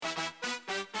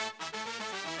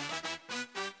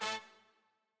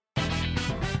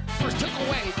Rivers took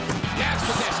away. That's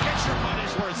the best. Get your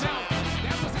money's worth. Now,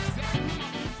 that was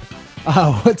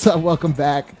exactly. What's up? Welcome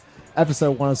back.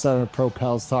 Episode 107 of Pro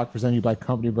Pels Talk, presented to you by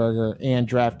Company Burger and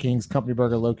DraftKings. Company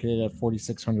Burger located at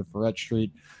 4600 Ferret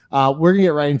Street. We're going to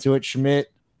get right into it.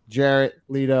 Schmidt, Jarrett,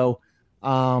 Lito.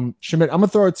 Schmidt, I'm going to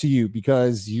throw it to you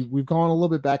because we've gone a little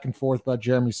bit back and forth about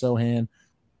Jeremy Sohan.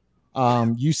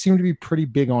 You seem to be pretty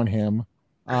big on him.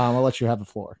 I'll let you have the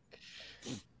floor.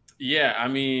 Yeah, I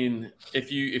mean,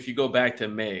 if you go back to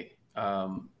May,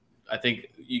 I think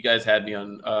you guys had me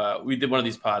on. We did one of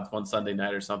these pods one Sunday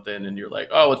night or something, and you're like,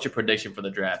 "Oh, what's your prediction for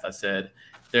the draft?" I said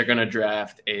they're going to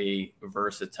draft a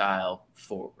versatile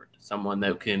forward, someone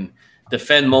that can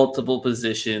defend multiple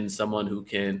positions, someone who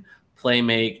can play,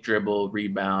 make, dribble,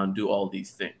 rebound, do all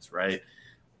these things, right?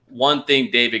 One thing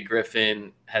David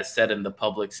Griffin has said in the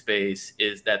public space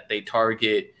is that they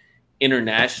target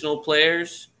international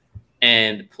players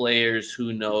and players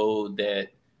who know that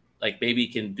like maybe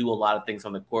can do a lot of things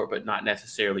on the court, but not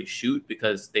necessarily shoot,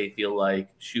 because they feel like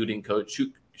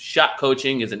shot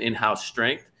coaching is an in-house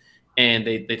strength, and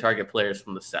they target players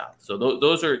from the South. So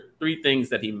those are three things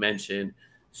that he mentioned.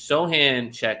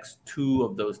 Sohan checks two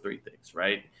of those three things,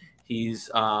 right? He's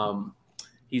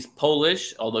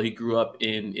Polish, although he grew up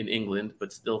in England,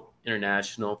 but still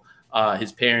international.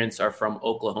 His parents are from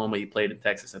Oklahoma. He played in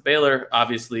Texas at Baylor,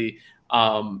 obviously.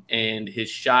 And his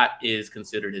shot is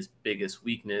considered his biggest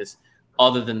weakness.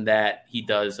 Other than that, he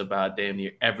does about damn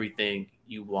near everything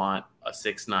you want a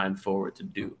 6'9" forward to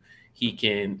do. He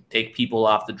can take people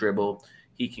off the dribble.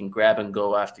 He can grab and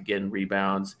go after getting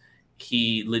rebounds.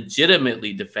 He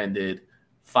legitimately defended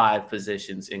 5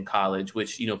 positions in college,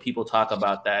 which, you know, people talk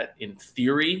about that in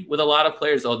theory with a lot of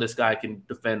players. Oh, this guy can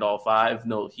defend all 5.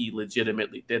 No, he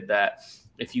legitimately did that.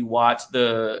 If you watch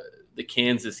the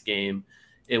Kansas game,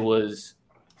 it was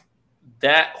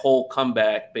that whole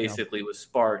comeback basically was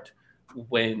sparked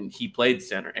when he played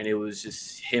center, and it was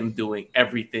just him doing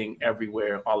everything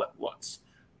everywhere all at once,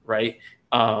 right?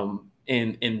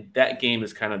 And that game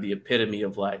is kind of the epitome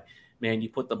of like, man, you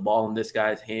put the ball in this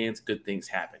guy's hands, good things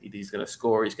happen. He's going to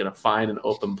score. He's going to find an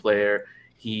open player.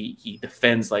 He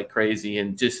defends like crazy.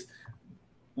 And just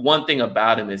one thing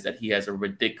about him is that he has a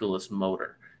ridiculous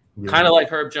motor, kind of like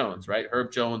Herb Jones, right?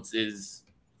 Herb Jones is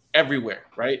everywhere,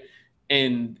 right?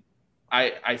 And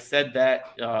I said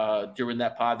that during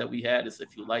that pod that we had, is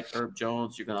if you like Herb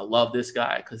Jones, you're going to love this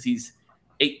guy because he's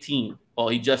 18. Well,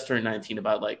 he just turned 19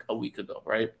 about like a week ago,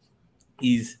 right?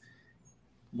 He's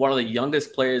one of the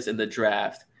youngest players in the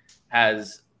draft,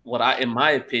 has in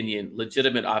my opinion,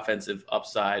 legitimate offensive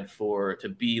upside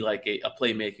to be like a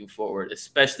playmaking forward,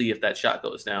 especially if that shot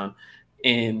goes down,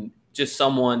 and just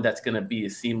someone that's going to be a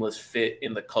seamless fit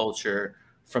in the culture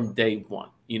from day one.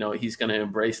 You know, he's going to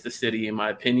embrace the city, in my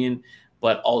opinion,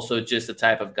 but also just the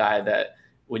type of guy that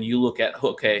when you look at,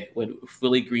 okay, when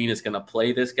Willie Green is going to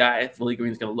play this guy, Willie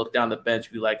Green's going to look down the bench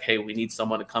and be like, hey, we need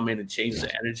someone to come in and change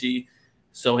the energy.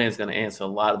 Sohan's going to answer a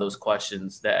lot of those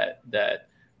questions that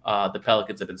the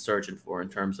Pelicans have been searching for in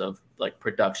terms of like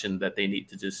production that they need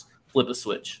to just flip a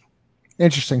switch.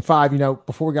 Interesting. 5, you know,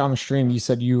 before we got on the stream, you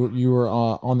said you were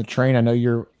on the train. I know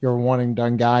you're a one and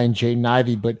done guy in Jaden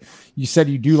Ivey, but you said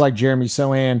you do like Jeremy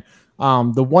Sohan.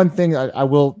 The one thing I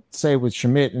will say with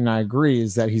Schmidt, and I agree,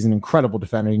 is that he's an incredible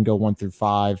defender. He can go 1 through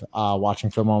 5,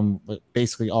 watching film on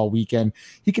basically all weekend.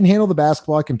 He can handle the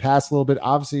basketball. He can pass a little bit.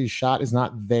 Obviously, his shot is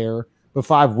not there. But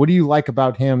 5, what do you like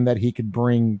about him that he could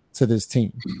bring to this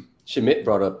team? Schmidt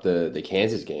brought up the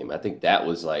Kansas game. I think that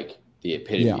was like the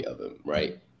epitome of him,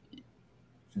 right?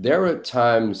 There were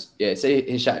times, say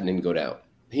his shot didn't go down.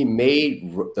 He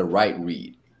made the right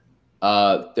read.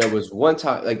 There was one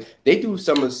time, like they do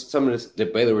some of this,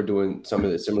 the Baylor were doing some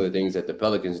of the similar things that the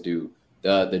Pelicans do.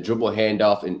 The dribble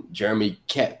handoff, and Jeremy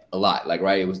kept a lot. Like,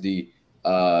 right, it was it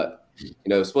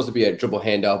was supposed to be a dribble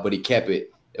handoff, but he kept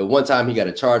it. At one time, he got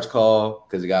a charge call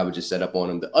because the guy would just set up on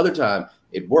him. The other time,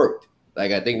 it worked.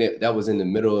 Like, I think that was in the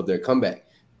middle of their comeback.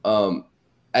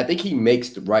 I think he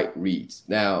makes the right reads.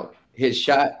 Now, his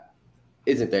shot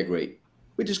isn't that great,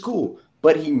 which is cool,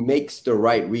 but he makes the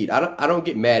right read. I don't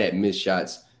get mad at missed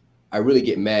shots. I really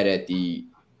get mad at the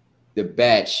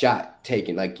bad shot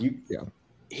taken. Like,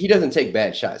 he doesn't take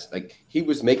bad shots. Like, he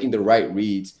was making the right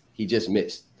reads. He just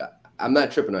missed. I'm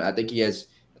not tripping on it. I think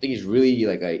he's really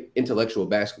like an intellectual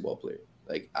basketball player.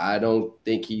 Like, I don't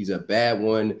think he's a bad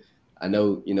one. I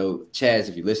know, Chaz,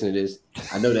 if you listen to this,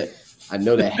 I know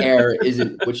that hair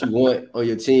isn't what you want on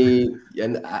your team.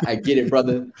 And I get it,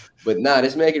 brother. But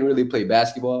this man can really play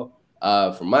basketball.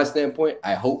 From my standpoint,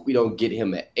 I hope we don't get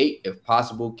him at 8. If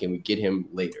possible, can we get him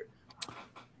later?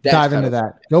 Dive into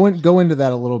that. Go into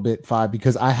that a little bit, 5,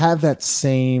 because I have that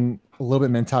same a little bit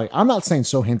of mentality. I'm not saying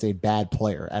Sohan's a bad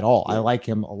player at all. I like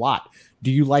him a lot.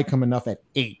 Do you like him enough at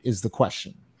 8 is the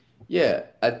question. Yeah.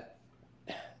 I'm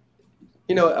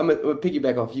going to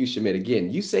piggyback off you, Shamit,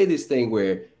 again. You say this thing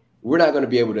where we're not going to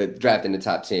be able to draft in the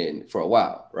top 10 for a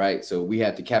while, right? So we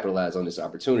have to capitalize on this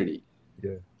opportunity.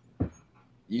 Yeah.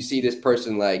 You see this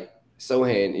person like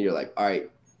Sohan, and you're like, all right,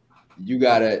 you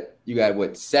got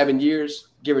what, 7 years,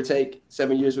 give or take,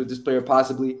 7 years with this player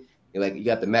possibly. You're like, you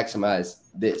got to maximize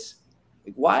this.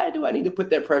 Like, why do I need to put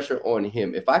that pressure on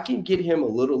him? If I can get him a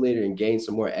little later and gain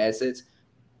some more assets,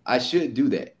 I should do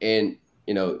that. And,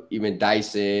 even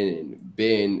Dyson and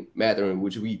Ben Mathurin,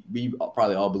 which we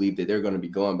probably all believe that they're going to be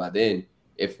gone by then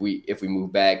if we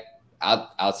move back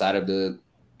outside of the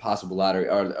possible lottery,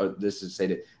 or this is say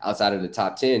that outside of the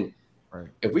top 10. Right.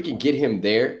 If we can get him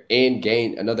there and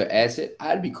gain another asset,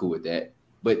 I'd be cool with that.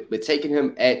 But taking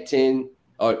him at 10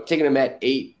 or taking him at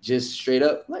 8 just straight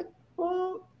up, like,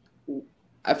 well,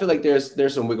 I feel like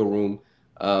there's some wiggle room.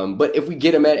 But if we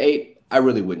get him at 8, I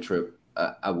really wouldn't trip.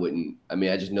 I wouldn't. I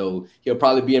mean, I just know he'll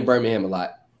probably be in Birmingham a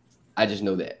lot. I just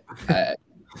know that.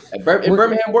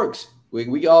 Birmingham works.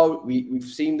 We've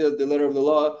seen the letter of the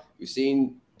law. We've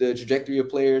seen the trajectory of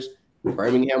players.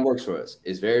 Birmingham works for us.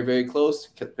 It's very, very close.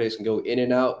 Players can go in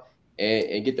and out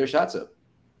and get their shots up.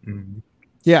 Mm-hmm.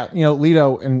 Yeah,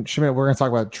 Lito and Schmidt, we're going to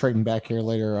talk about trading back here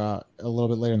later, a little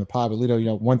bit later in the pod. But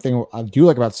Lito, one thing I do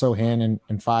like about Sohan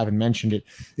and Five, and mentioned it,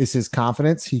 is his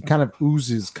confidence. He kind of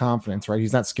oozes confidence, right?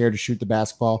 He's not scared to shoot the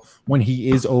basketball when he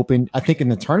is open. I think in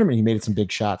the tournament he made some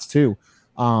big shots too,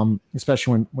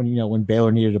 especially when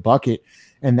Baylor needed a bucket.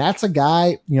 And that's a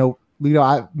guy,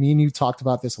 Lito, me and you talked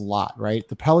about this a lot, right?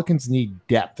 The Pelicans need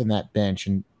depth in that bench,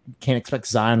 and can't expect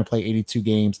Zion to play 82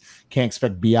 games. Can't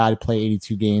expect BI to play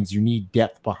 82 games. You need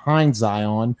depth behind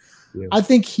Zion. Yeah. I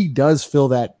think he does fill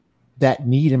that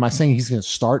need. Am I saying he's going to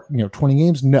start, 20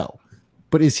 games? No.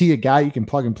 But is he a guy you can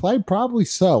plug and play? Probably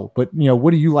so. But,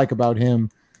 what do you like about him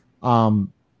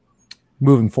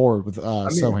moving forward with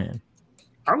Sohan?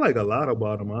 I like a lot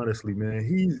about him, honestly, man.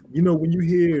 He's, when you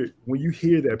hear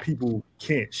that people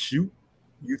can't shoot,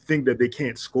 you think that they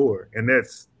can't score. And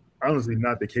that's honestly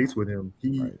not the case with him.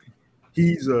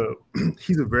 He's a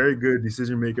very good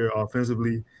decision maker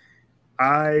offensively.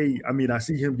 I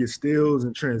see him get steals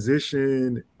and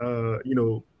transition,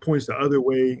 points the other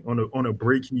way on a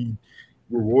break. He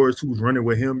rewards who's running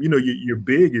with him. Your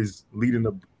big is leading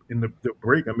in the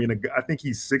break. I mean, I think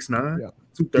he's 6'9",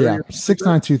 230. Yeah,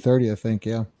 6'9", 230, I think,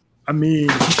 yeah. I mean,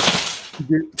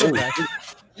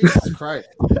 Jesus Christ.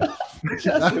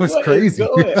 That was crazy.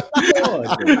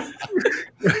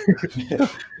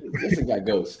 This guy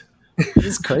goes.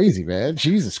 It's crazy, man.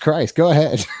 Jesus Christ. Go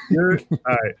ahead. All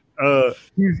right.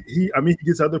 He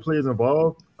gets other players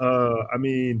involved.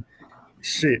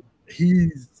 He's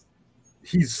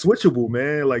switchable,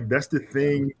 man. Like, that's the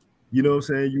thing. You know what I'm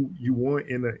saying? You want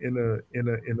in a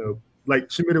like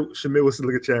Shamil was to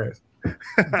look at Chaz.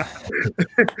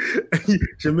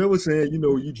 Shamil was saying, you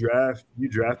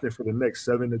drafted for the next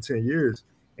 7 to 10 years.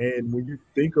 And when you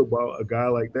think about a guy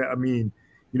like that, I mean,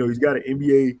 he's got an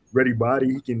NBA ready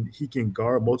body. He can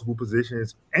guard multiple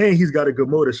positions, and he's got a good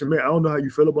motor. Shamil, I don't know how you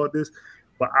feel about this,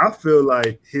 but I feel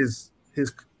like his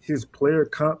player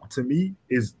comp to me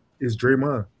is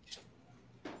Draymond.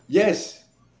 Yes.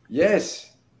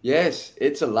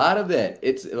 It's a lot of that.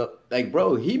 It's like,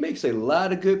 bro, he makes a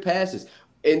lot of good passes.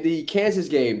 In the Kansas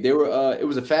game, it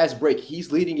was a fast break.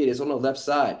 He's leading it. It's on the left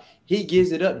side. He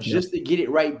gives it up just to get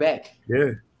it right back.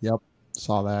 Yeah. Yep.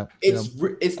 Saw that.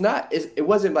 It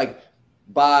wasn't like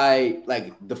by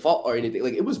like default or anything.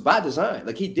 Like, it was by design.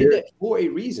 Like, he did that for a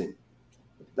reason.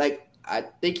 Like, I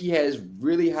think he has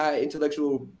really high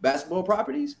intellectual basketball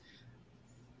properties.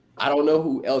 I don't know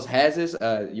who else has this.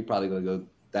 You're probably gonna go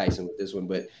Dyson with this one,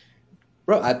 but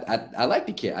bro, I like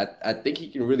the kid. I think he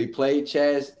can really play.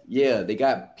 Chaz, yeah, they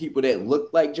got people that look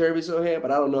like Jeremy Sohan,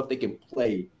 but I don't know if they can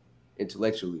play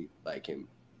intellectually like him.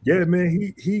 Yeah,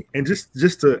 man, he and just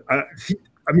to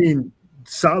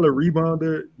solid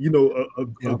rebounder, a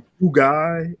cool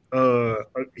guy.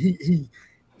 He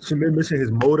should mention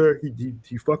his motor.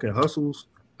 He fucking hustles.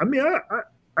 I mean,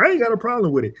 I ain't got a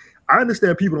problem with it. I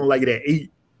understand people don't like it at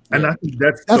 8. And I think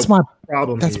that's my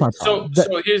problem. That's my problem.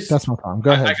 That's my problem.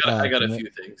 Go ahead. I got a few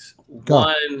things.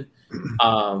 One,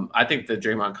 I think the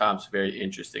Draymond comp's very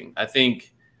interesting. I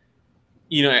think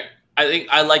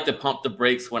I like to pump the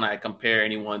brakes when I compare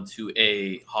anyone to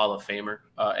a Hall of Famer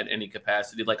at any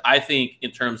capacity. Like, I think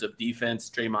in terms of defense,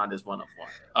 Draymond is one of one.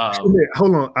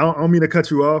 Hold on, I don't mean to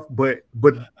cut you off, but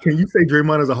can you say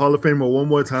Draymond is a Hall of Famer one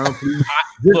more time, please?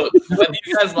 Look, whether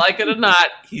you guys like it or not,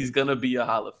 he's gonna be a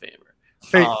Hall of Famer.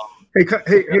 Hey,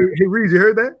 Reed, you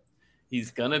heard that? He's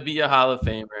gonna be a Hall of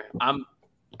Famer.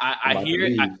 I hear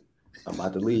it. I'm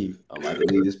about to leave. I'm about to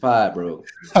leave this pod, bro.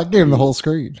 I gave him the whole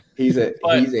screen. He's a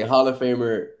Hall of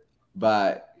Famer,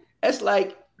 but that's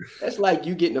like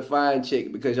you getting a fine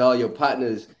chick because all your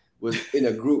partners was in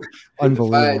a group with the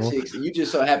fine chicks, and you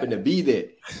just so happened to be there.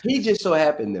 He just so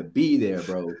happened to be there,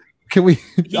 bro. Can we?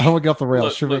 I want to get off the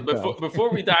rails. Look, before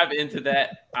we dive into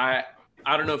that, I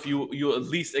don't know if you at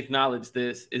least acknowledge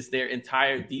this. Is their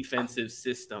entire defensive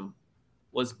system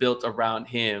was built around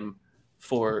him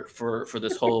for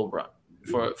this whole run,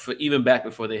 for even back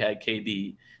before they had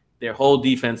KD. Their whole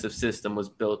defensive system was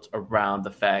built around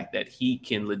the fact that he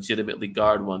can legitimately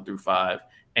guard 1 through 5,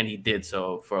 and he did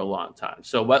so for a long time.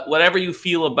 So whatever you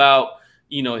feel about,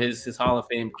 his Hall of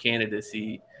Fame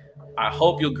candidacy, I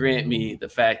hope you'll grant me the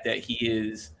fact that he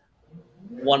is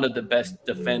one of the best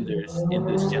defenders in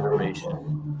this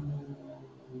generation.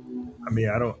 I mean,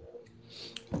 I don't.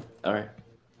 All right.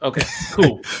 Okay,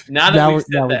 cool. Now that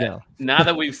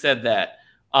we've said that,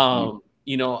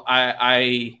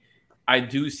 I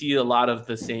do see a lot of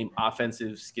the same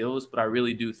offensive skills, but I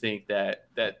really do think that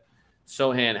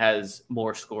Sochan has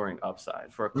more scoring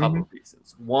upside for a couple of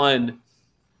reasons. One,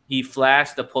 he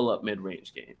flashed a pull-up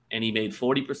mid-range game, and he made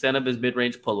 40% of his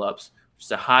mid-range pull-ups, which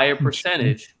is a higher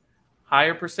percentage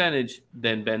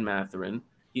than Ben Mathurin.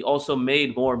 He also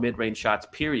made more mid-range shots,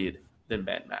 period, than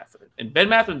Ben Mathurin. And Ben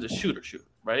Mathurin's a shooter,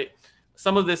 right?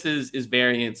 Some of this is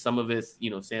variance, some of it's,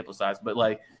 sample size.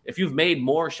 But, if you've made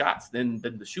more shots than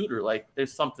the shooter,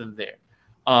 there's something there.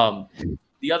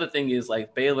 The other thing is,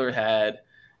 Baylor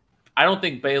I don't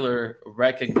think Baylor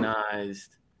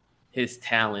recognized his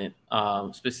talent,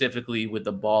 specifically with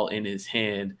the ball in his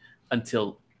hand,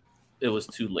 until it was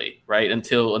too late, right?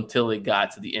 Until it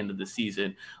got to the end of the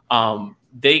season.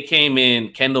 They came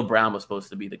in, Kendall Brown was supposed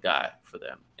to be the guy for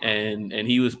them. And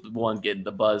he was the one getting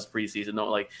the buzz preseason.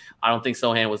 No, I don't think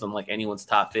Sochan was on anyone's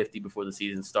top 50 before the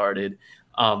season started.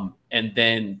 And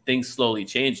then things slowly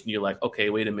changed, and you're like, okay,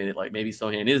 wait a minute, maybe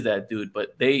Sochan is that dude.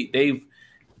 But they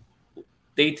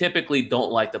typically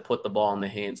don't like to put the ball in the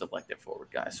hands of their forward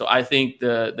guys. So I think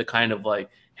the kind of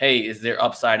hey, is there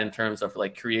upside in terms of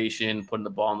creation, putting the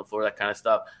ball on the floor, that kind of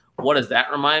stuff? What does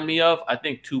that remind me of? I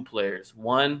think 2 players.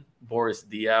 One, Boris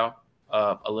Diaw,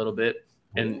 a little bit.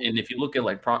 And if you look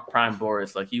at prime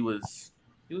Boris, he was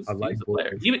a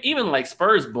player. Even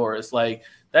Spurs Boris,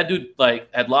 that dude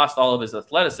had lost all of his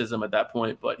athleticism at that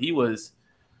point, but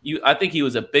I think he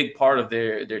was a big part of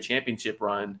their championship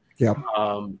run. Yeah.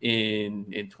 In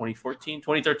 2014,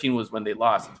 2013 was when they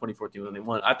lost. In 2014 when they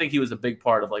won. I think he was a big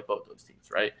part of both those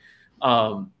teams, right?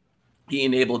 He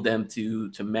enabled them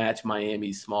to match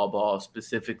Miami's small ball,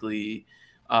 specifically.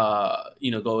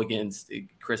 Go against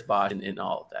Chris Bosh and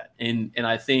all of that. And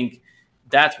I think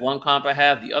that's one comp I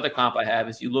have. The other comp I have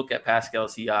is you look at Pascal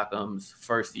Siakam's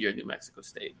first year at New Mexico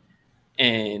State.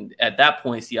 And at that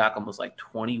point, Siakam was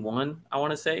 21, I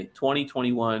want to say,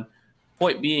 21.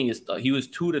 Point being is he was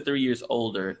 2 to 3 years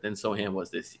older than Sochan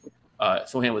was this year.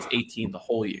 Sochan was 18 the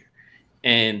whole year.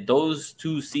 And those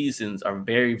 2 seasons are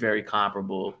very, very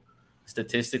comparable.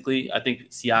 Statistically, I think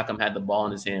Siakam had the ball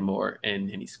in his hand more and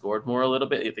he scored more a little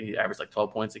bit. I think he averaged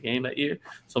 12 points a game that year.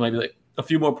 So maybe a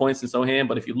few more points than Sochan.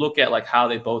 But if you look at how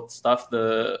they both stuffed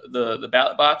the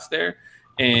ballot box there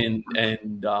and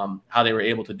how they were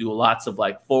able to do lots of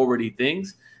forwardy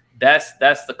things, that's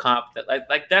the comp that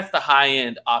that's the high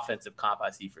end offensive comp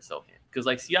I see for Sochan. Because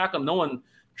Siakam, no one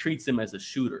treats him as a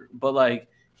shooter, but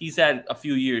he's had a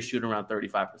few years shooting around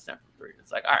 35% from 3.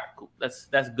 It's all right, cool.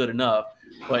 That's good enough.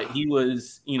 But he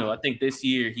was, I think this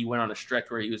year he went on a stretch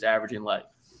where he was averaging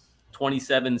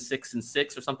 27, 6, and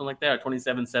 6 or something like that, or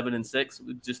 27, 7, and 6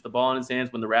 with just the ball in his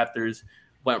hands. When the Raptors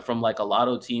went from a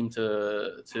lotto team to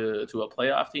a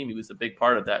playoff team, he was a big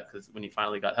part of that because when he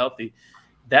finally got healthy,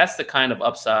 that's the kind of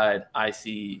upside I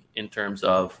see in terms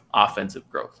of offensive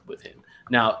growth with him.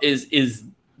 Now, is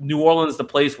New Orleans the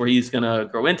place where he's going to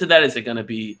grow into that? Is it going to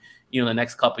be, the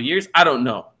next couple of years? I don't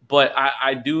know. But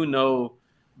I do know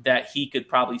that he could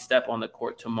probably step on the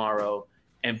court tomorrow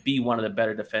and be one of the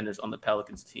better defenders on the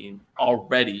Pelicans team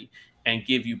already and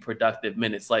give you productive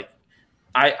minutes.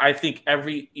 I think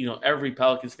every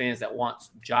Pelicans fans that wants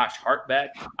Josh Hart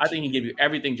back, I think he can give you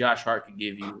everything Josh Hart could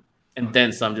give you and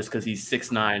then some, just because he's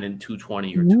 6'9" and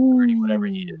 220 or 230, whatever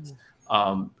he is.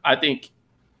 I think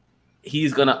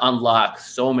he's going to unlock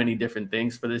so many different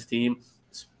things for this team,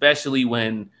 especially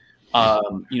when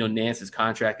Nance's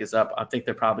contract is up. I think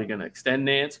they're probably going to extend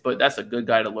Nance, but that's a good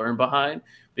guy to learn behind,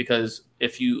 because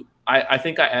I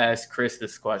think I asked Chris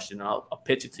this question. I'll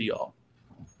pitch it to y'all.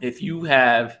 If you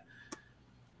have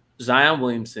Zion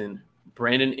Williamson,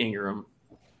 Brandon Ingram,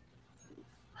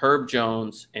 Herb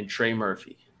Jones, and Trey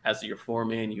Murphy as your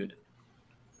 4-man unit.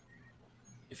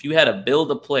 If you had to build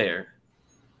a player,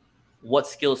 what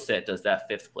skill set does that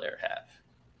fifth player have?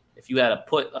 If you had to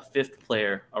put a fifth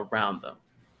player around them,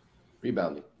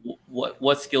 Rebounding.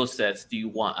 What skill sets do you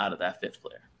want out of that fifth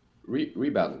player?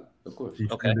 Rebounding, of course.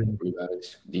 Okay. Rebounding,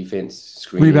 defense,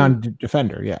 screen. Rebound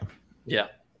defender, yeah. Yeah.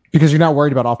 Because you're not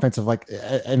worried about offensive, like,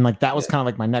 and like that was kind of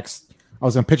like my next. I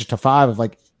was gonna pitch it to 5 of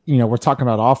like, we're talking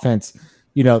about offense.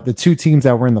 The two teams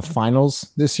that were in the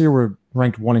finals this year were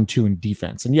ranked 1 and 2 in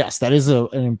defense, and yes, that is an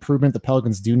improvement the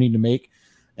Pelicans do need to make.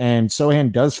 And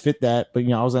Sochan does fit that, but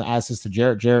I was gonna ask this to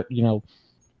Jarrett. Jarrett,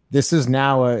 this is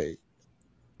now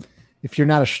if you're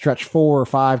not a stretch 4 or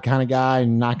 5 kind of guy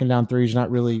and knocking down threes, you're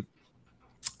not really.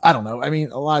 I don't know. I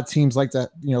mean, a lot of teams like to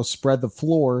spread the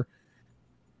floor.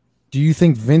 Do you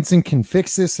think Vincent can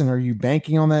fix this, and are you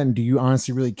banking on that? And do you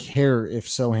honestly really care if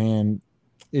Sochan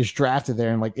is drafted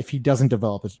there, and like if he doesn't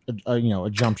develop a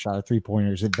jump shot, a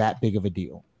 3-pointer, is it that big of a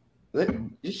deal?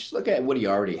 Just look at what he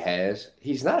already has.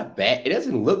 He's not a bad. It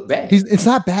doesn't look bad. It's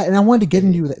not bad, and I wanted to get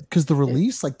into that because the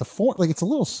release, like the form, like it's a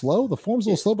little slow. The form's a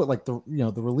little slow, but like the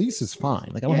release is fine.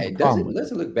 Like I don't have a problem. It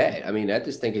doesn't look bad. I mean, I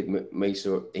just think it makes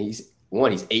sure he's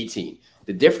 18.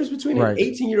 The difference between an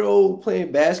 18-year-old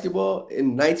playing basketball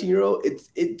and 19-year-old,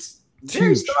 it's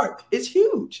very stark. It's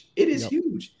huge. It is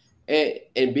huge.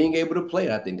 And being able to play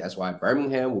it, I think that's why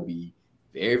Birmingham will be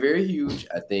very, very huge.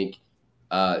 I think,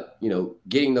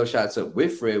 getting those shots up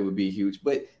with Fred would be huge.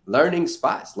 But learning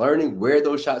spots, learning where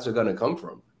those shots are going to come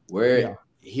from, where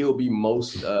he'll be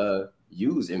most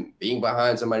used, and being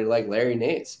behind somebody like Larry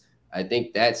Nance, I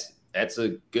think that's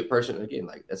a good person. Again,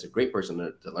 like that's a great person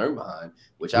to learn behind,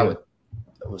 which I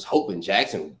was hoping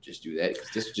Jackson would just do that, because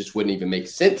this just wouldn't even make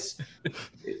sense.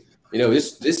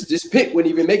 This pick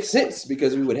wouldn't even make sense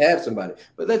because we would have somebody.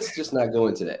 But let's just not go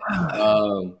into that.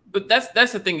 But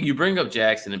that's the thing. You bring up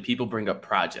Jackson, and people bring up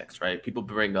projects, right? People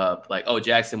bring up like, oh,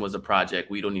 Jackson was a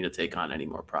project. We don't need to take on any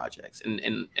more projects.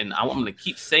 And I'm going to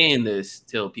keep saying this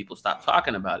till people stop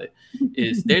talking about it.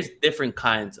 Is there's different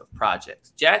kinds of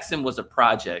projects. Jackson was a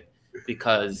project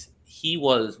because he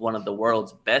was one of the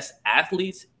world's best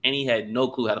athletes, and he had no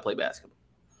clue how to play basketball.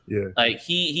 Yeah. Like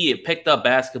he had picked up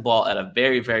basketball at a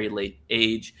very, very late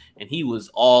age, and he was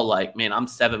all like, man, I'm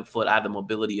 7 foot. I have the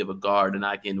mobility of a guard, and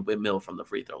I can windmill from the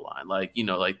free throw line. Like,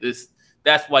 like this,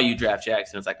 that's why you draft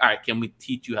Jackson. It's like, all right, can we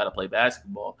teach you how to play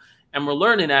basketball? And we're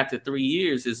learning after 3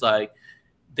 years is like,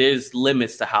 there's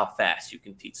limits to how fast you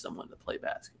can teach someone to play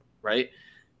basketball, right?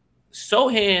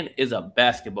 Sochan is a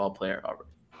basketball player already.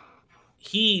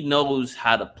 He knows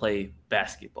how to play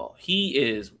basketball. He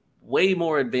is way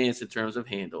more advanced in terms of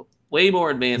handle, way more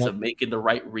advanced of making the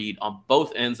right read on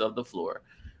both ends of the floor,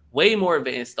 way more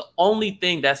advanced. The only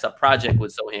thing that's a project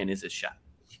with Sochan is his shot.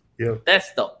 Yeah,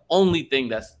 that's the only thing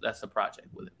that's a project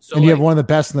with it. So, and you have one of the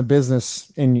best in the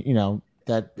business, and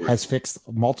that has fixed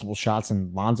multiple shots.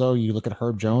 In Lonzo, you look at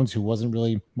Herb Jones, who wasn't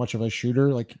really much of a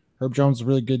shooter. Like Herb Jones is a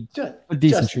really good,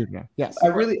 decent shooter now. Yes, I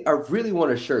really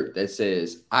want a shirt that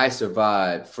says "I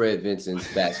survived Fred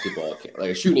Vincent's basketball,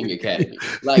 like a shooting academy."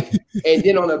 Like, and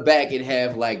then on the back it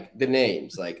have like the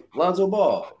names like Lonzo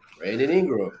Ball, Brandon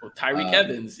Ingram, Tyreek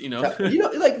Evans.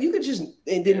 Like you could just,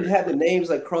 and then have the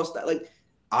names like crossed out. Like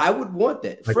I would want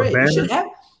that. Like Fred, you should have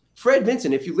Fred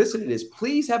Vincent. If you listen to this,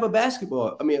 please have a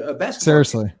basketball.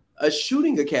 Seriously, a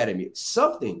shooting academy,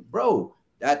 something, bro.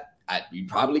 You'd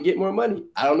probably get more money.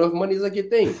 I don't know if money's like your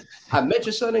thing. I met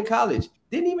your son in college.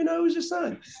 Didn't even know it was your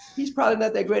son. He's probably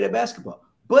not that great at basketball,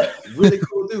 but really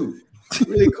cool dude.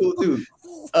 Really cool dude.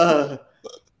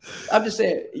 I'm just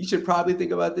saying, you should probably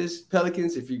think about this,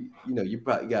 Pelicans. If you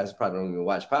guys probably don't even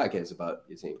watch podcasts about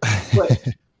your team, but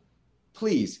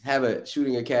please have a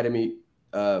shooting academy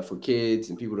for kids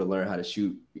and people to learn how to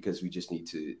shoot, because we just need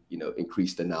to,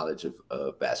 increase the knowledge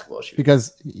of basketball shooting.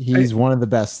 Because he's one of the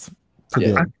best.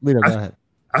 Lito, go ahead.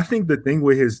 I think the thing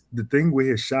with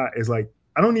his shot is like,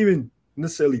 I don't even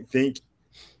necessarily think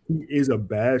he is a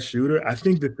bad shooter. I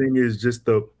think the thing is just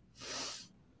the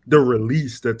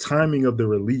release, the timing of the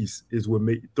release is what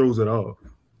throws it off.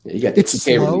 Yeah, it's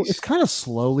slow. Release. It's kind of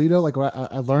slow, Lito. Like what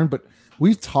I learned, but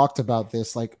we've talked about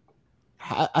this. Like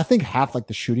I think half like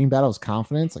the shooting battle is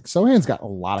confidence. Like Sochan's got a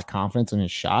lot of confidence in his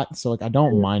shot, so like I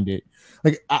don't mind it.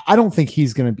 Like I don't think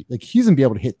he's gonna be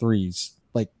able to hit threes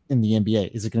like in the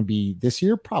NBA. Is it going to be this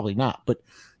year? Probably not, but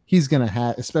he's going to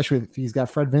have, especially if he's got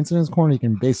Fred Vincent in his corner, he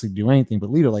can basically do anything.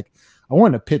 But Lito, like I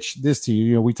wanted to pitch this to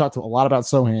you. We talked a lot about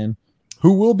Sochan,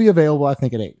 who will be available, I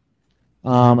think, at 8.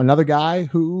 Another guy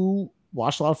who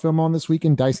watched a lot of film on this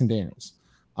weekend, Dyson Daniels.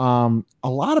 A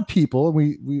lot of people, I'm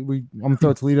going to throw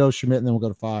it to Lito, Schmidt, and then we'll go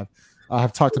to 5.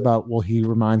 have talked about, well, he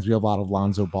reminds me a lot of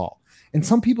Lonzo Ball. And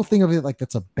some people think of it like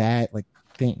that's a bad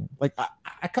thing. Like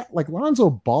I got like Lonzo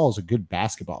Ball is a good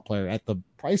basketball player at the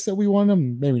price that we want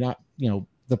him. Maybe not,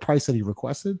 the price that he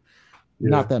requested,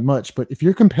 not that much. But if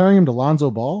you're comparing him to Lonzo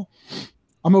Ball,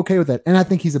 I'm okay with that. And I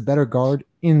think he's a better guard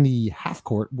in the half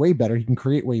court, way better. He can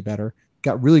create way better.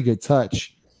 Got really good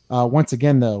touch. Once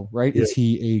again, though, right? Yeah. Is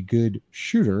he a good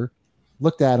shooter?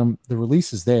 Looked at him. The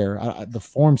release is there. The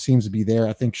form seems to be there.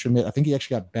 I think Schmidt, he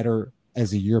actually got better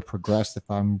as the year progressed, if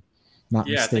I'm not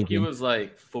mistaken. I think he was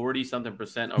like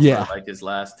 40-something% over like his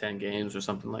last 10 games or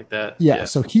something like that. Yeah,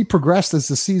 so he progressed as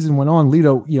the season went on.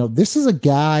 Lito, this is a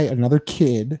guy, another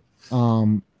kid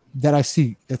that I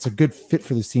see that's a good fit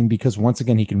for this team because, once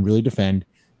again, he can really defend.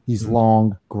 He's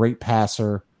long, great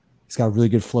passer. He's got a really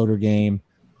good floater game.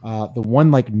 The one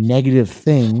negative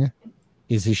thing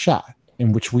is his shot,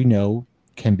 in which we know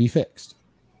can be fixed.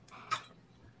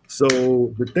 So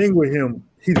the thing with him,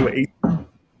 he's 18.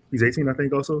 He's 18, I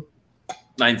think, also.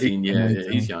 19, yeah,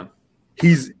 he's young.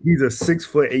 He's a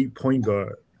 6'8" point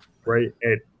guard, right?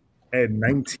 At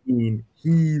 19,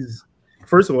 he's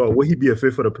first of all, will he be a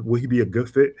good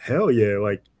fit? Hell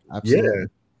yeah, absolutely. Yeah,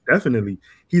 definitely.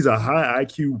 He's a high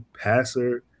IQ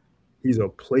passer. He's a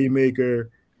playmaker.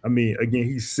 I mean, again,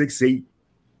 he's 6'8"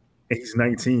 and he's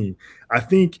 19.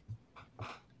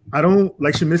 I don't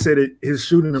like Schmidt said it. His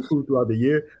shooting improved throughout the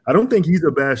year. I don't think he's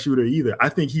a bad shooter either. I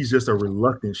think he's just a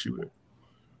reluctant shooter.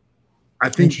 I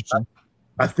think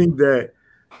that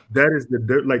is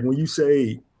when you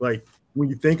say when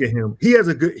you think of him, he has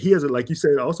like you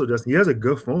said also, Justin, he has a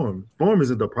good form. Form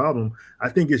isn't the problem. I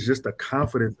think it's just the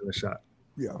confidence in the shot.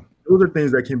 Yeah. Those are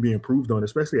things that can be improved on,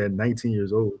 especially at 19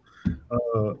 years old.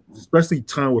 Especially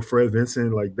time with Fred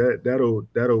Vincent, like that'll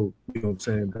you know what I'm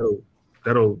saying,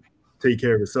 that'll take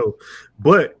care of itself.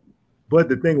 But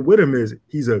the thing with him is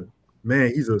he's a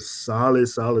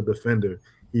solid defender.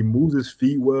 He moves his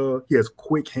feet well. He has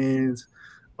quick hands.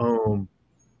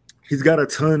 He's got a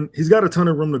ton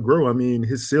of room to grow. I mean,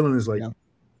 his ceiling is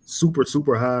super,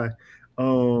 super high.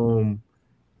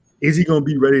 Is he gonna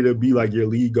be ready to be like your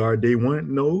lead guard day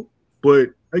one? No. But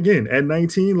again, at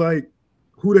 19,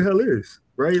 who the hell is,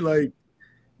 right? Like,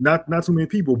 not too many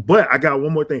people. But I got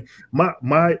one more thing.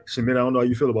 My Schmidt, I don't know how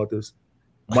you feel about this.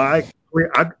 I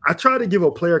try to give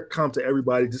a player comp to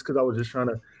everybody just because I was just trying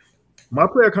to. My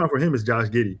player comp for him is Josh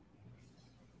Giddey.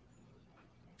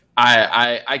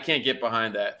 I can't get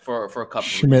behind that for a couple.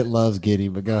 Schmidt loves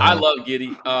Giddey, but go ahead. I love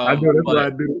Giddey. I know that's what I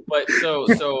do. But so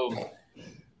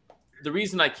the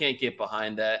reason I can't get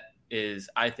behind that is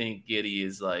I think Giddey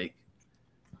is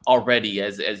already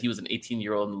as he was an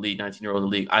 18-year-old in the league, 19-year-old in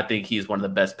the league. I think he's one of the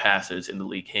best passers in the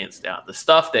league, hands down. The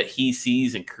stuff that he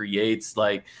sees and creates,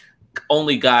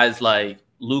 only guys like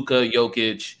Luka,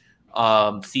 Jokic,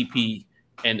 CP,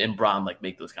 and Bron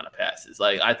make those kind of passes.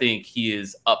 I think he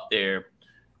is up there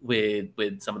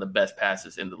with some of the best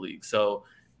passes in the league. So,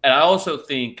 and I also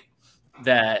think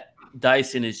that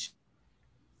Dyson is.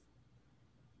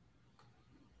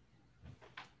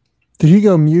 Did you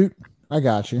go mute? I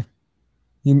got you.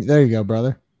 There you go,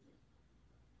 brother.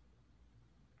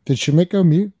 Did Schmidt go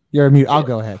mute? You're mute. I'll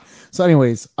go ahead. So,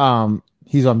 anyways,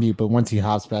 he's on mute, but once he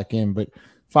hops back in,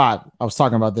 I was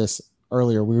talking about this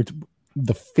earlier.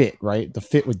 The fit, right? The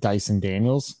fit with Dyson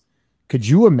Daniels. Could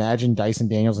you imagine Dyson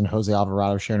Daniels and Jose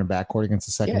Alvarado sharing a backcourt against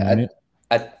the second unit?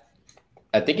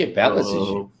 I think it balances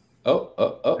you.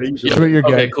 Oh. You're good.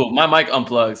 Okay, cool. My mic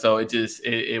unplugged, so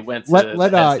it went to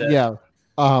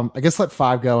I guess let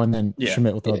 5 go and then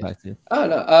Schmidt will throw it back to you. Oh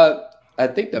no. I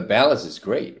think the balance is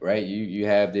great, right? You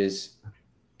have this.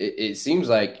 It seems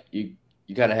like you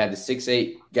kind of have the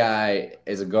 6'8" guy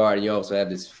as a guard, and you also have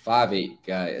this 5'8"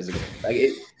 guy as a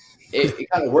it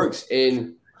kind of works.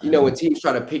 And when teams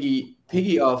try to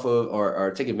piggy off of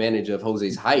or take advantage of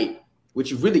Jose's height,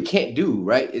 which you really can't do,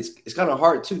 right? It's kind of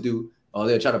hard to do.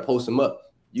 They'll try to post him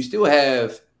up. You still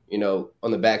have,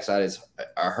 on the backside, it's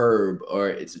a Herb or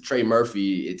it's a Trey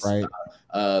Murphy, it's right.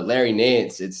 Larry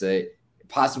Nance, it's a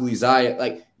possibly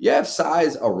Zion. You have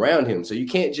size around him, so you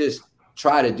can't just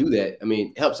try to do that. I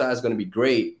mean, help size is going to be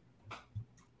great,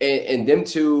 and them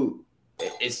two,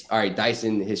 it's all right.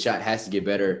 Dyson, his shot has to get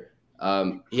better.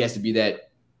 He has to be that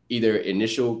either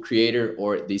initial creator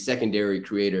or the secondary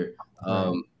creator,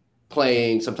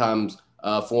 playing sometimes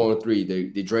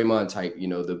 4-on-3, the Draymond type,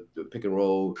 the pick and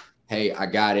roll. Hey, I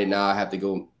got it. Now I have to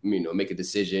go, make a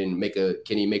decision,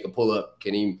 can he make a pull up?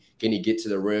 Can he get to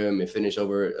the rim and finish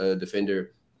over a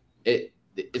defender?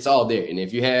 It's all there. And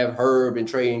if you have Herb and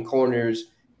Trey in corners,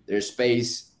 there's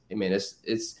space.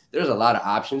 There's a lot of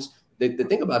options. The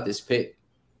thing about this pick,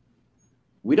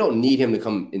 we don't need him to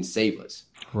come and save us.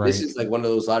 Right. This is like one of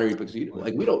those lottery picks.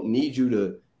 Like, we don't need you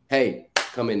to, hey,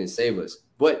 come in and save us.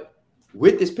 But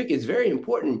with this pick, it's very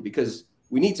important because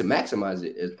we need to maximize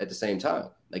it at the same time.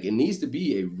 Like, it needs to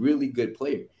be a really good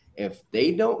player. If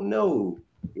they don't know,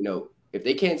 if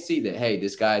they can't see that, hey,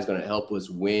 this guy is going to help us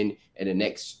win in the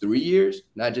next 3 years,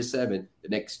 not just 7, the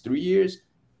next 3 years,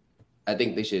 I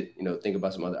think they should, think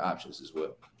about some other options as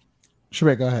well.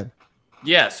 Shabbat, go ahead.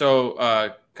 Yeah,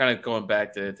 so kind of going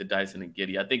back to Dyson and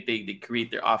Giddey, I think they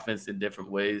create their offense in different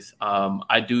ways.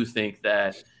 I do think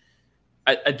that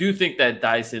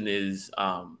Dyson is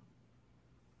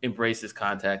embraces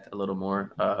contact a little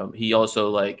more. He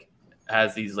also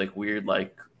has these weird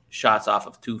shots off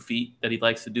of 2 feet that he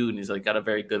likes to do, and he's got a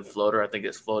very good floater. I think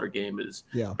his floater game is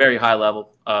very high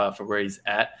level for where he's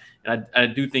at, and I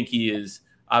do think he is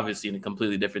obviously in a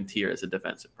completely different tier as a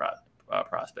defensive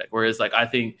prospect. Whereas I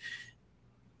think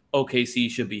OKC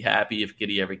should be happy if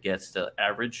Giddey ever gets to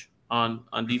average on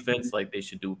defense. They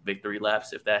should do victory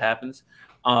laps if that happens.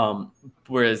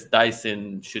 Whereas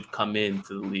Dyson should come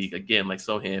into the league again, like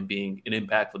Sochan, being an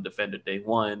impactful defender day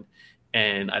one,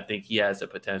 and I think he has the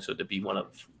potential to be one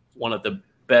of the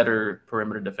better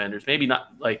perimeter defenders. Maybe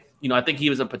not I think he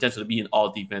has a potential to be an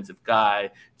all defensive guy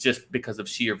just because of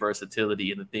sheer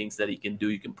versatility and the things that he can do.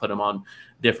 You can put him on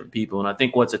different people, and I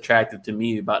think what's attractive to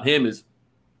me about him is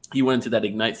he went into that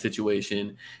Ignite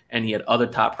situation and he had other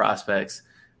top prospects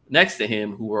next to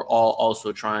him who were all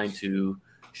also trying to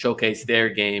showcase their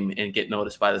game and get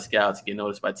noticed by the scouts, get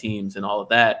noticed by teams and all of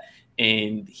that.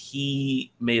 And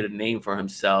he made a name for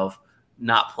himself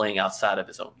not playing outside of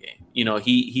his own game.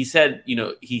 He said,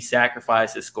 he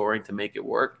sacrificed his scoring to make it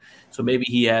work. So maybe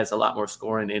he has a lot more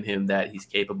scoring in him that he's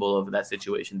capable of that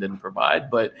situation didn't provide.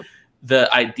 But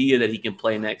the idea that he can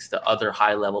play next to other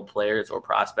high-level players or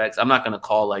prospects, I'm not going to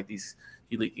call these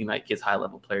Ignite kids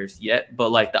high-level players yet, but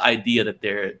the idea that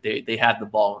they have the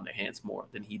ball in their hands more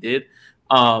than he did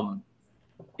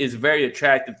is very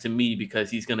attractive to me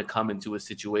because he's going to come into a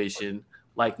situation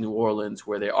like New Orleans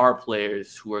where there are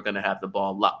players who are going to have the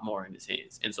ball a lot more in his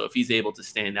hands. And so if he's able to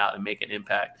stand out and make an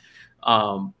impact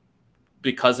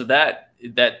because of that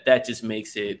just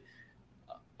makes it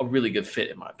a really good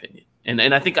fit in my opinion.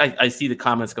 And I think I see the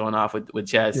comments going off with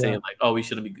Chaz saying oh, we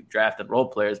shouldn't be drafting role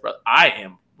players, but I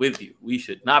am with you. We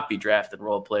should not be drafting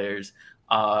role players.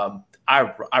 I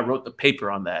wrote the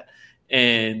paper on that.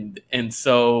 And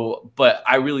so, but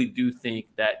I really do think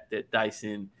that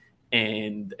Dyson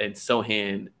and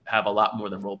Sochan have a lot more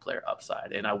than role player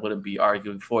upside. And I wouldn't be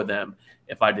arguing for them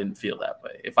if I didn't feel that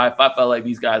way. If I felt like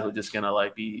these guys were just going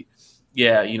to be,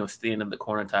 stand in the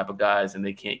corner type of guys and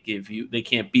they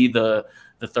can't be the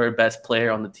third best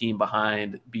player on the team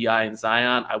behind BI and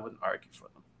Zion, I wouldn't argue for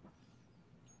them.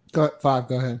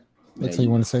 Go ahead. Looks like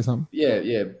you want to say something.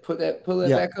 Yeah. Pull that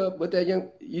back up with that young.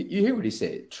 You hear what he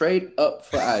said? Trade up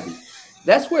for Ivy.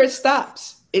 That's where it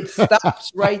stops. It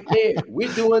stops right there.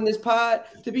 We're doing this pod,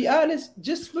 to be honest,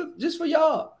 just for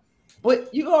y'all.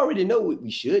 But you already know what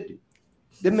we should do.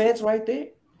 The man's right there.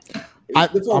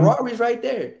 The Ferrari's right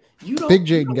there. You don't big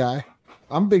Jaden guy.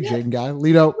 I'm a big Jaden guy.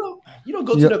 Lito. You don't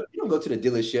go to the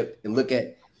dealership and look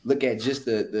at just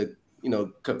the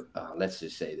let's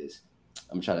just say this.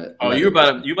 I'm trying to. Oh, you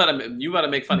about to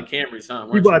make fun of Camrys, huh?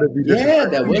 You about to be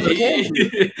that was a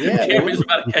Camry. Yeah, Camrys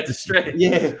about to catch a stray.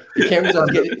 Yeah, the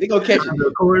Camrys they gonna catch it.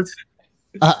 Of course.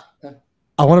 I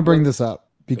want to bring this up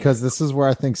because this is where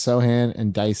I think Sochan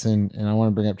and Dyson, and I want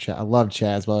to bring up Chaz. I love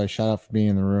Chaz, by the way. Shout out for being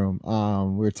in the room.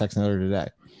 We were texting earlier today.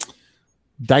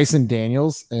 Dyson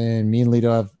Daniels and me and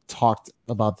Lito have talked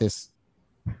about this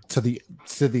to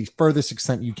the furthest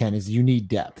extent you can. Is you need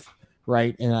depth.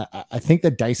 Right. And I think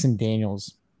that Dyson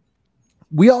Daniels,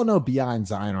 we all know BI and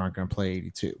Zion aren't going to play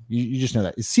 82. You just know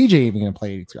that. Is CJ even going to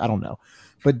play 82? I don't know.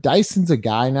 But Dyson's a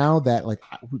guy now that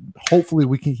hopefully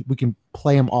we can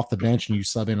play him off the bench and you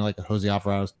sub in a Jose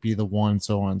Alvarado, be the one,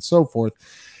 so on and so forth.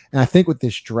 And I think with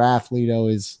this draft, Lito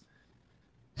is,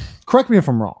 correct me if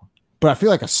I'm wrong, but I feel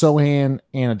like a Sochan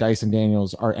and a Dyson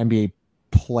Daniels are NBA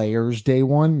players day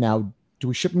one. Now, do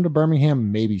we ship them to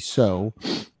Birmingham? Maybe so,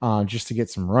 just to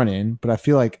get some run in. But I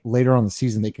feel like later on in the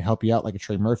season, they can help you out like a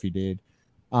Trey Murphy did.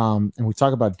 And we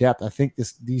talk about depth. I think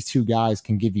these two guys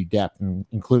can give you depth, and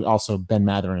include also Ben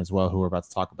Mathurin as well, who we're about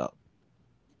to talk about.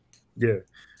 Yeah.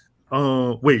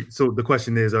 Wait. So the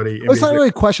question is, are they? It's not really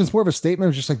a question. It's more of a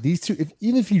statement. It's just these two.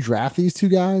 Even if you draft these two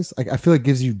guys, I feel like it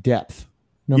gives you depth.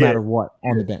 No matter what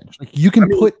on the bench, you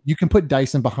can put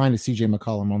Dyson behind a CJ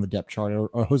McCollum on the depth chart,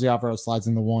 or Jose Alvarado slides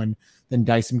in the one, then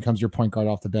Dyson becomes your point guard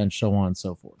off the bench, so on and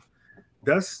so forth.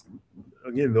 Those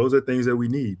are things that we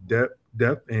need: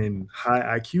 depth, and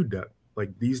high IQ depth.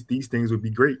 These things would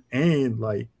be great. And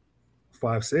like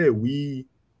Five said, we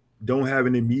don't have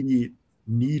an immediate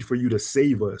need for you to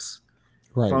save us.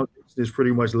 Right. Foundation is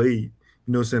pretty much laid. You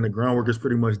know what I'm saying? The groundwork is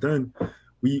pretty much done.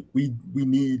 We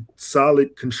need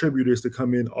solid contributors to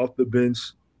come in off the bench,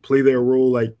 play their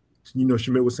role. Like, you know,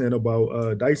 Schmidt was saying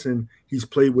about Dyson. He's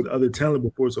played with other talent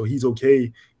before, so he's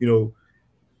okay, you know,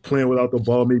 playing without the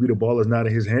ball. Maybe the ball is not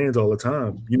in his hands all the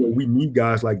time. You know, we need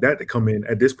guys like that to come in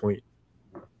at this point.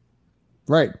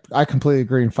 Right. I completely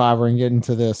agree. In 5, we're going to get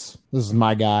into this. This is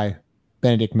my guy,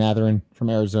 Benedict Mathurin from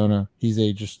Arizona. He's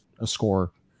just a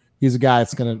scorer. He's a guy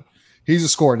that's going to – he's a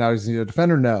scorer. Now, he's a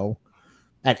defender? No.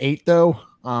 At 8, though,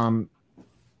 and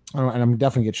I'm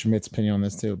definitely get Schmidt's opinion on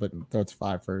this too, but throw it to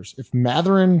 5 first. If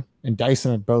Mathurin and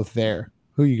Dyson are both there,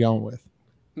 who are you going with?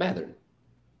 Mathurin.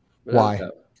 Why?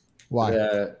 Why?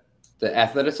 The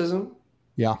athleticism.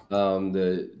 Yeah.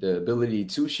 The ability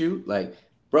to shoot. Like,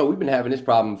 bro, we've been having this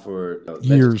problem for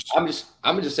years. I'm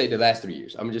gonna just say the last 3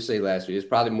 years. I'm gonna just say last 3 years.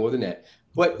 Probably more than that.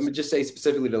 But I'm gonna just say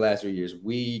specifically the last 3 years,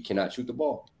 we cannot shoot the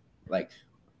ball. Like,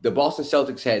 the Boston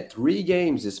Celtics had 3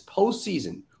 games this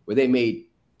postseason where they made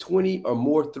 20 or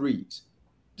more threes.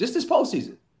 Just this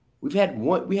postseason. We had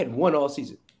one all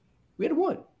season. We had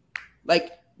one.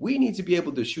 Like, we need to be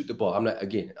able to shoot the ball. I'm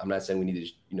not saying we need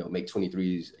to, you know, make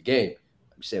 23s a game.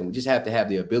 I'm saying we just have to have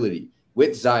the ability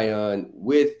with Zion,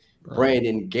 with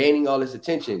Brandon gaining all this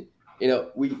attention. You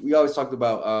know, we always talked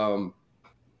about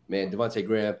Devontae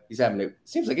Graham.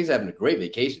 Seems like he's having a great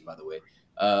vacation, by the way.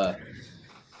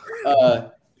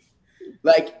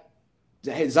 Like,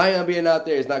 Zion being out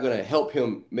there is not going to help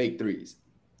him make threes.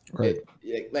 Right.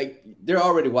 Like, they're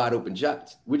already wide open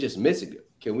shots. We're just missing it.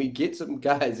 Can we get some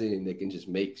guys in that can just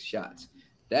make shots?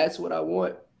 That's what I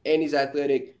want. And he's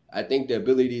athletic. I think the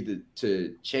ability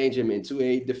to change him into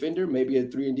a defender, maybe a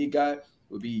 3-and-D guy,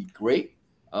 would be great.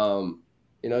 You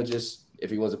know, just if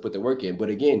he wants to put the work in. But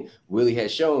again, Willie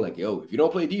has shown, like, yo, if you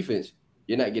don't play defense,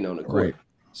 you're not getting on the court. Right.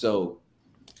 So,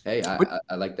 hey,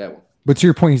 I like that one. But to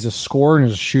your point, he's a scorer and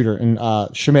he's a shooter. And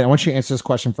Schmidt, I want you to answer this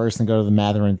question first and go to the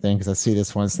Mathurin thing, because I see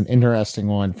this one. It's an interesting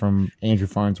one from Andrew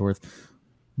Farnsworth.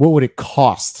 What would it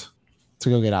cost to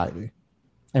go get Ivy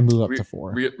and move up to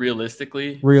 4?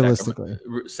 Realistically,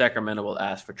 Sacramento will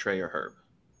ask for Trey or Herb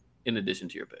in addition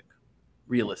to your pick.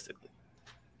 Realistically.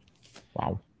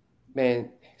 Wow. Man,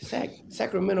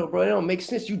 Sacramento, bro, it don't make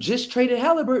sense. You just traded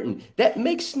Halliburton. That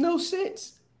makes no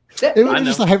sense. It was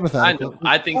just a hypothetical.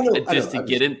 I think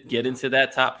to get into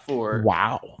that top 4.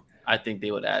 Wow. I think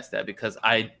they would ask that, because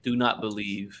I do not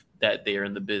believe that they are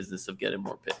in the business of getting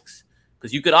more picks.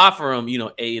 Because you could offer them, you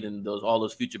know, 8 and all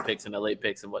those future picks and LA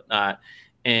picks and whatnot,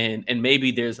 and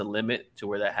maybe there's a limit to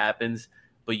where that happens.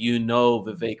 But you know,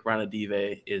 Vivek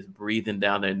Ranadive is breathing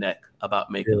down their neck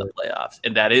about making the playoffs,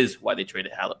 and that is why they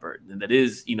traded Halliburton, and that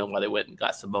is, you know, why they went and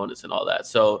got Sabonis and all that.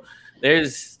 So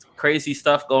there's crazy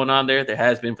stuff going on there. There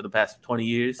has been for the past 20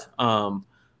 years.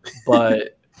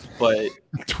 But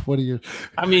 20 years.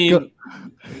 I mean,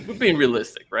 we're being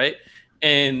realistic, right?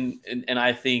 And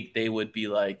I think they would be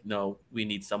like, no, we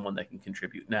need someone that can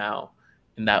contribute now,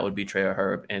 and that would be Trey or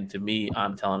Herb. And to me,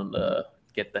 I'm telling them to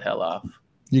get the hell off.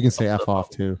 You can say F off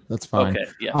too. That's fine. Okay,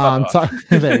 yeah.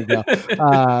 There you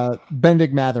go.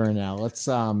 Benedict Mathurin now. Let's.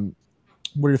 What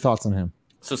are your thoughts on him?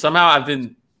 So somehow I've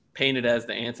been painted as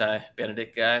the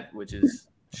anti-Benedict guy, which is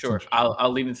sure.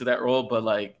 I'll lean into that role, but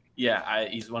like, yeah,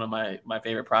 he's one of my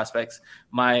favorite prospects.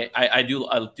 I do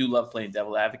love playing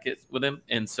devil advocate with him,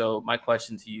 and so my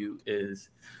question to you is,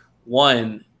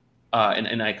 one,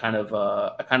 and I kind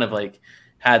of like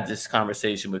had this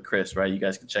conversation with Chris, right? You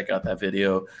guys can check out that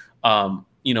video.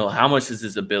 You know, how much does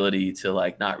his ability to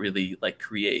like not really like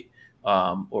create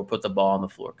or put the ball on the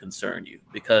floor concern you?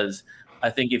 Because I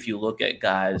think if you look at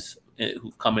guys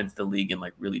who've come into the league and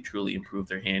like really truly improve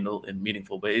their handle in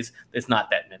meaningful ways, there's not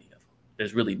that many of them.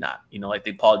 There's really not. You know, like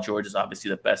Paul George is obviously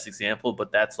the best example,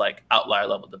 but that's like outlier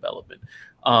level development.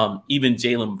 Even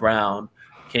Jaylen Brown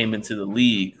came into the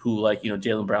league, who like, you know,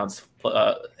 Jaylen Brown's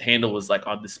handle was like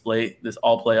on display. This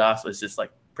all playoffs was just like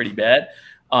pretty bad.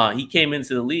 He came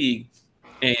into the league,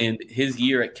 and his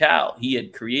year at Cal, he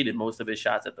had created most of his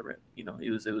shots at the rim. You know,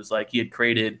 it was like he had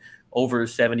created over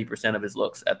 70% of his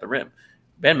looks at the rim.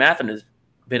 Ben Mathurin has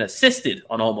been assisted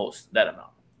on almost that amount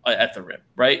at the rim,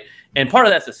 right? And part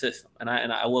of that's the system, and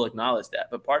I will acknowledge that.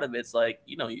 But part of it's like,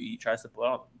 you know, you try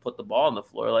to put the ball on the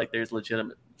floor, like there's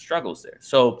legitimate struggles there.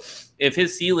 So if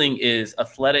his ceiling is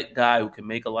athletic guy who can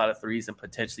make a lot of threes and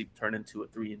potentially turn into a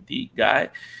 3-and-D guy,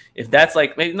 if that's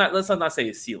like, maybe not, let's not say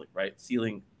his ceiling, right?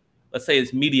 Ceiling, let's say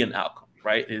his median outcome,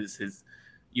 right? His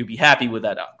you'd be happy with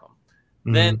that outcome.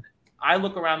 Mm-hmm. Then I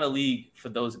look around the league for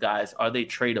those guys. Are they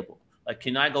tradable? Like,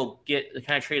 can I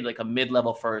trade like a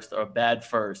mid-level first or a bad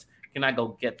first? Can I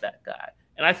go get that guy?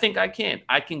 And I think I can.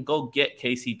 I can go get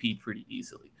KCP pretty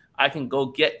easily. I can go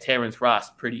get Terrence Ross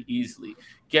pretty easily.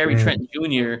 Gary Trent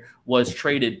Jr. was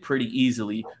traded pretty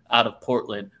easily out of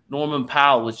Portland. Norman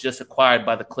Powell was just acquired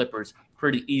by the Clippers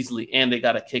pretty easily, and they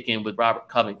got a kick in with Robert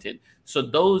Covington. So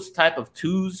those type of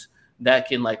twos that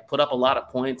can like put up a lot of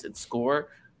points and score,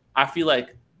 I feel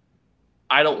like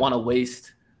I don't want to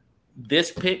waste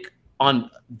this pick on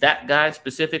that guy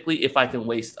specifically if I can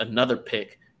waste another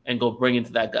pick and go bring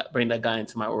that guy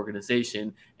into my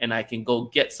organization, and I can go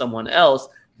get someone else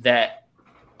that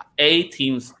A,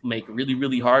 teams make really,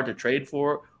 really hard to trade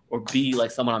for, or B, like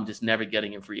someone I'm just never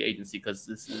getting in free agency because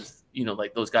this is,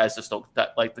 like those guys just don't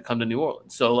like to come to New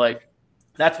Orleans. So like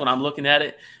that's when I'm looking at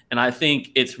it. And I think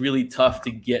it's really tough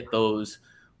to get those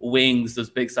wings,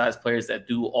 those big size players that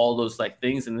do all those like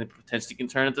things and then potentially can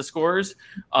turn into scorers.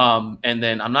 And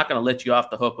then I'm not going to let you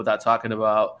off the hook without talking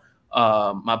about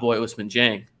my boy Usman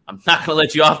Jang. I'm not going to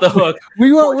let you off the hook.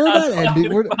 We're not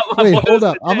ending. Wait, hold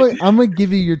up. I'm gonna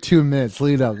give you your 2 minutes.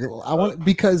 Lead up.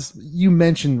 Because you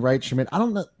mentioned, right, Shamit, I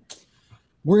don't know.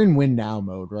 We're in win now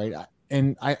mode, right?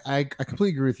 And I completely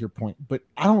agree with your point, but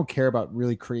I don't care about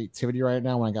really creativity right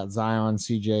now when I got Zion,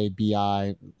 CJ,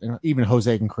 BI, and even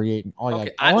Jose can create. And all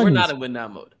okay, we're not in win now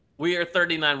mode. We are a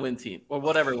 39 win team or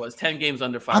whatever it was, 10 games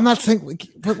under 5. I'm not saying,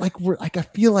 but I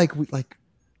feel like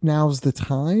now's the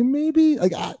time, maybe.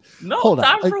 Hold on.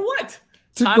 Time for what?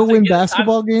 To go win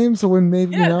basketball games, or win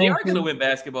maybe. Yeah, they are going to win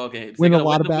basketball games. Win a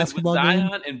lot of basketball games.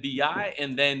 Zion and BI,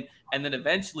 and then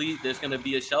eventually there's going to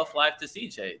be a shelf life to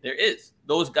CJ. There is.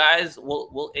 Those guys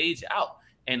will age out,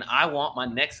 and I want my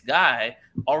next guy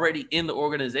already in the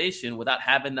organization without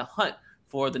having to hunt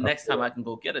for the next time I can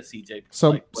go get a CJ.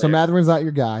 So Matherin's not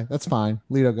your guy. That's fine.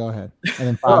 Lito, go ahead, and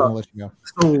then Five will let you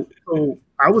go. So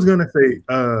I was gonna say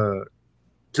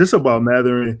just about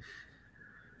Mathurin.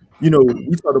 We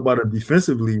talked about him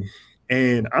defensively,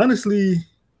 and honestly,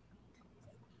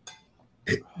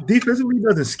 defensively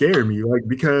doesn't scare me.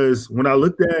 Because when I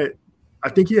looked at, I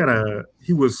think he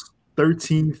was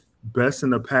 13th best in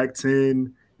the Pac-10,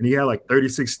 and he had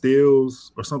 36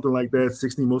 steals or something like that,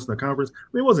 16 most in the conference. I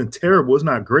mean, it wasn't terrible. It's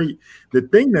not great. The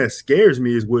thing that scares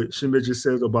me is what Shamit just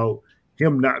says about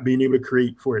him not being able to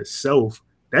create for himself.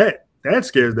 That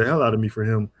scares the hell out of me for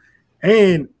him.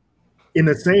 And in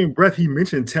the same breath, he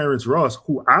mentioned Terrence Ross,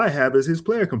 who I have as his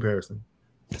player comparison.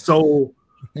 So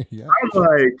yeah. I'm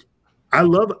like, I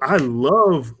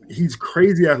love, he's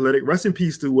crazy athletic. Rest in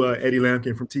peace to Eddie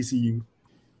Lampkin from TCU.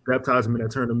 Baptized him in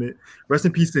that tournament. Rest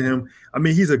in peace to him. I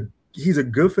mean, he's a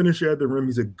good finisher at the rim.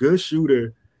 He's a good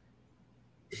shooter.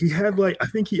 He had I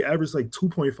think he averaged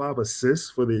 2.5 assists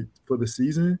for the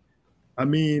season. I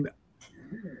mean,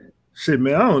 shit,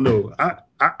 man, I don't know. I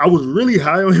was really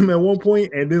high on him at one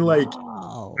point, and then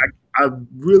wow. I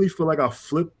really feel like I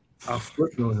flipped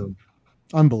on him.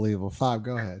 Unbelievable. Five,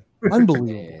 go ahead.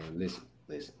 Unbelievable. Man,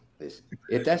 listen.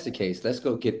 If that's the case, let's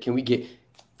go get.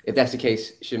 If that's the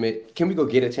case, Shamit, can we go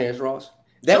get a Terrence Ross?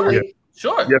 That way,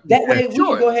 sure. That way, we can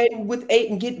go ahead with 8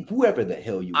 and get whoever the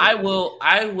hell you want.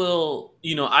 I will.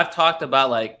 I've talked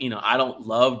about I don't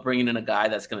love bringing in a guy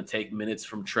that's going to take minutes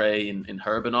from Trey and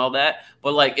Herb and all that.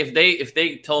 But if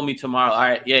they told me tomorrow, all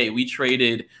right, yay, we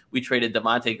traded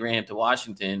Devontae Graham to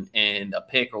Washington and a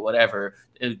pick or whatever,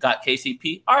 and got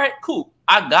KCP. All right, cool.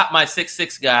 I got my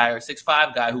 6'6" guy or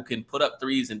 6'5" guy who can put up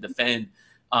threes and defend.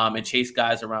 And chase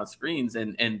guys around screens.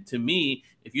 And to me,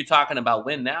 if you're talking about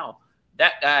win now,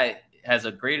 that guy has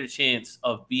a greater chance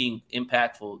of being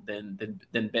impactful than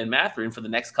Ben Mathurin for the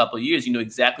next couple of years. You know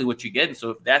exactly what you're getting.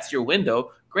 So if that's your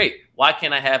window, great. Why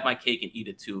can't I have my cake and eat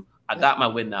it too? I got my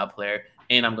win now player,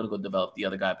 and I'm going to go develop the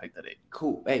other guy I picked at 8.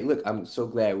 Cool. Hey, look, I'm so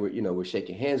glad we're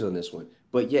shaking hands on this one.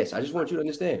 But yes, I just want you to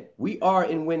understand, we are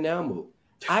in win now mode.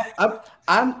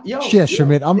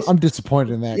 Shamit, I'm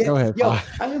disappointed in that. Go ahead.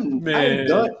 I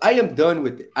am done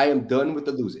with it. I am done with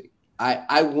the losing.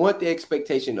 I want the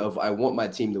expectation of I want my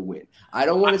team to win. I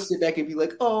don't want to sit back and be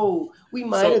like, oh, we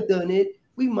might have done it.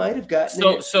 We might have gotten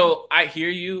it. So I hear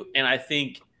you, and I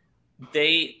think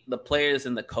the players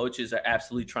and the coaches are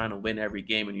absolutely trying to win every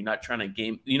game, and you're not trying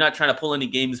to pull any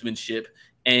gamesmanship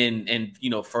and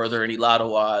further any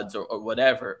lotto odds or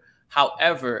whatever.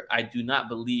 However, I do not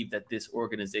believe that this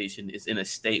organization is in a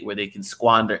state where they can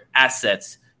squander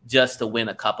assets just to win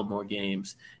a couple more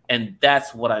games. And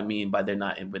that's what I mean by they're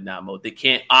not in win now mode. They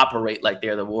can't operate like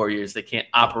they're the Warriors. They can't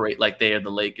operate like they are the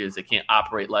Lakers. They can't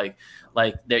operate like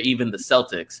they're even the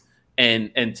Celtics.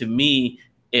 And to me,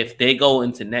 if they go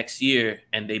into next year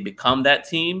and they become that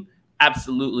team,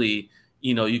 absolutely,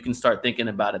 you can start thinking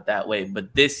about it that way.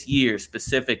 But this year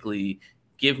specifically,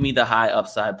 give me the high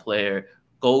upside player.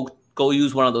 Go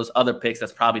use one of those other picks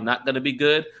that's probably not going to be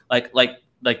good. Like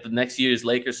like the next year's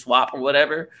Lakers swap or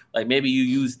whatever, like maybe you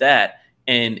use that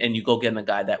and you go get a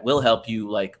guy that will help you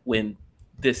like win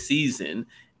this season,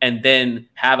 and then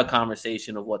have a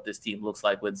conversation of what this team looks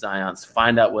like with Zion's,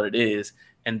 find out what it is,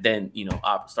 and then,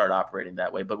 start operating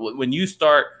that way. But when you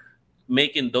start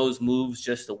making those moves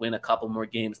just to win a couple more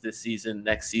games this season,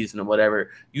 next season, or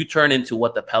whatever, you turn into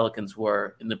what the Pelicans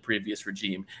were in the previous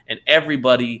regime. And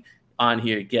everybody on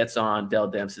here gets on Dell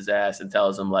Dempsey's ass and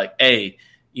tells him like, hey,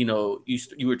 you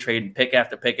were trading pick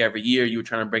after pick every year. You were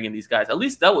trying to bring in these guys. At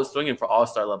least that was swinging for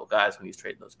all-star level guys when he's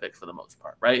trading those picks for the most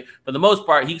part, right? For the most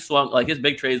part, he swung like his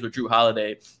big trades were Drew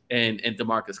Holiday and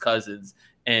DeMarcus Cousins.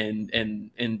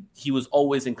 And he was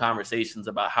always in conversations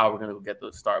about how we're going to get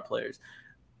those star players.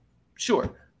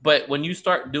 Sure. But when you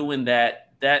start doing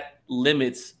that, that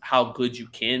limits how good you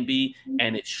can be,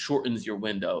 and it shortens your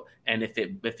window. And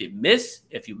if you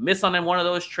miss on one of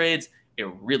those trades, it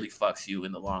really fucks you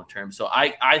in the long term. So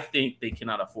I think they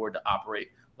cannot afford to operate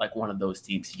like one of those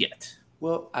teams yet.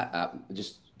 Well, I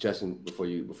just Justin, before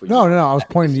you. No, I was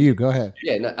pointing to you. Go ahead.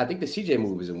 Yeah, no, I think the CJ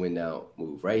move is a win now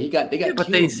move, right? But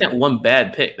they sent one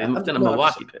bad pick. They sent a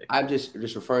Milwaukee pick. I'm just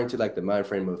referring to like the mind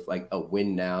frame of like a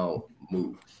win now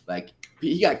move. Like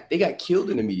they got killed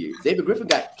in the media. David Griffin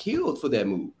got killed for that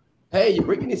move. Hey, you're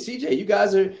bringing in CJ. You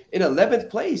guys are in 11th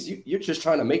place. You're just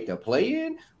trying to make the play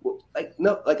in. Like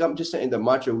no, like I'm just saying the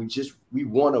mantra. We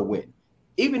want to win,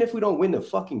 even if we don't win the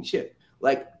fucking chip.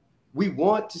 Like we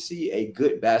want to see a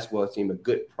good basketball team, a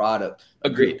good product,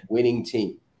 agreed, winning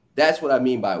team. That's what I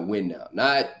mean by win now.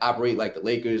 Not operate like the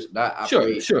Lakers. Not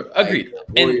operate. Sure, agreed.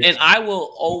 And I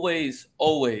will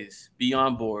always be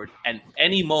on board at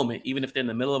any moment, even if they're in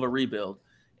the middle of a rebuild.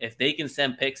 If they can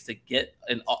send picks to get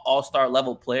an all-star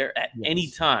level player at any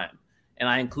time, and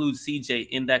I include CJ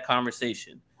in that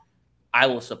conversation, I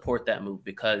will support that move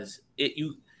because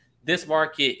this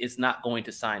market is not going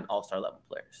to sign all-star level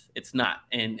players. It's not.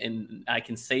 And I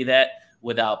can say that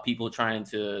without people trying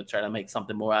to make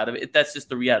something more out of it. That's just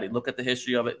the reality. Look at the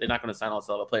history of it. They're not going to sign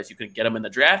all-star level players. You can get them in the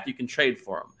draft. You can trade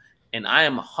for them. And I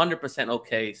am 100%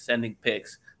 okay sending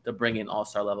picks to bring in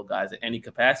all-star level guys at any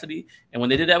capacity. And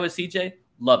when they did that with CJ,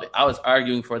 love it. I was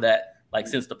arguing for that like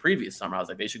since the previous summer. I was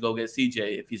like, they should go get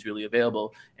CJ if he's really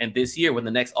available. And this year, when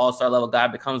the next all-star level guy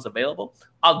becomes available,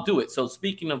 I'll do it. So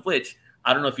speaking of which,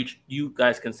 I don't know if you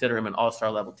guys consider him an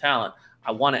all-star level talent.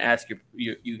 I want to ask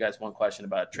you guys one question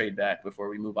about a trade back before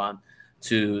we move on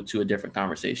to a different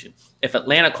conversation. If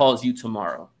Atlanta calls you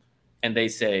tomorrow and they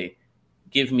say,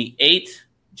 give me 8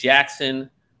 Jackson,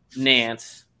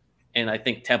 Nance, and I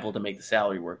think Temple to make the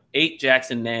salary work. 8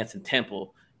 Jackson, Nance, and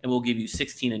Temple, and we'll give you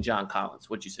 16 and John Collins.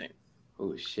 What you saying?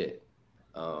 Oh shit.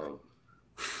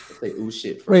 Let's say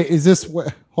shit first. Wait, is this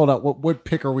what? Hold up. What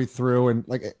pick are we through? And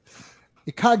like,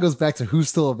 it kind of goes back to who's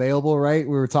still available, right?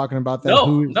 We were talking about that.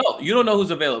 No, you don't know who's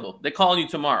available. They're calling you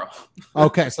tomorrow.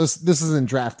 Okay, so this isn't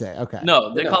draft day. Okay.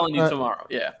 No, they're calling you tomorrow.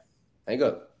 Yeah. Hang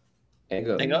up.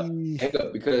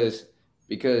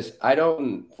 Because I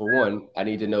don't. For one, I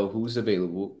need to know who's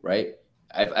available, right?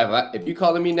 If you're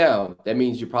calling me now, that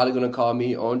means you're probably going to call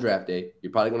me on draft day.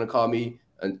 You're probably going to call me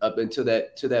up until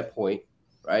that point,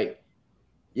 right?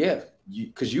 Yeah,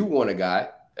 because you want a guy.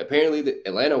 Apparently,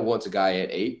 Atlanta wants a guy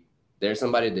at 8. There's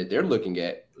somebody that they're looking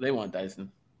at. They want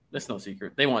Dyson. That's no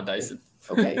secret. They want Dyson.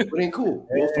 Okay, but then cool.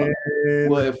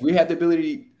 Well, if we have the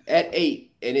ability at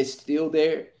 8 and it's still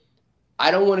there,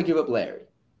 I don't want to give up Larry,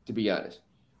 to be honest.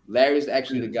 Larry's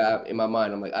actually the guy in my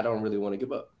mind. I'm like, I don't really want to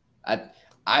give up.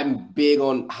 I'm big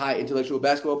on high intellectual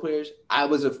basketball players. I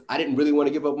didn't really want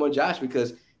to give up on Josh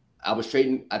because I was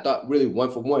trading. I thought really 1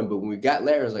 for 1, but when we got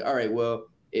Larry, I was like, all right, well,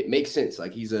 it makes sense.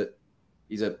 Like he's a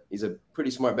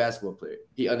pretty smart basketball player.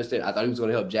 He understood. I thought he was going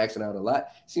to help Jackson out a lot.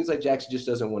 Seems like Jackson just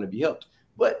doesn't want to be helped.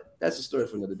 But that's a story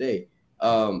for another day.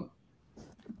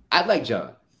 I like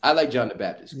John. I like John the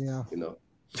Baptist. Yeah,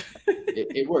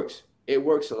 it works. It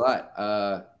works a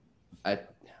lot.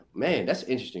 Man, that's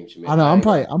interesting to me. I know. I'm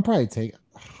probably taking.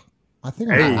 I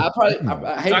think I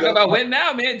talking about win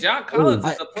now, man. John Collins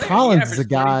is a player. Collins is a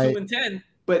guy. 22 and 10.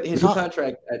 But his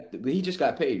contract, he just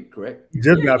got paid, correct? He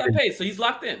just got paid, so he's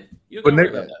locked in. You don't worry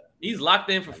about that. He's locked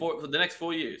in for the next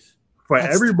 4 years. For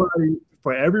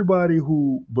everybody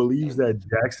who believes that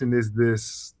Jackson is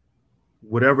this,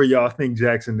 whatever y'all think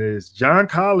Jackson is, John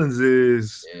Collins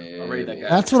is. Already that guy.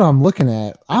 That's what I'm looking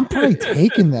at. I'm probably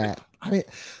taking that. I mean,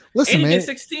 listen, man.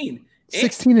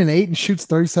 16 and 8 and shoots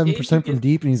 37% from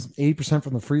deep, and he's 80%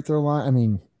 from the free throw line. I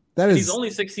mean, He's only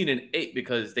 16-8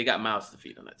 because they got mouths to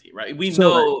feed on that team, right? We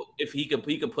know if he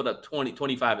could put up 20,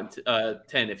 25, and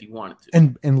 10 if he wanted to.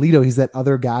 And Lito, he's that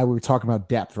other guy we were talking about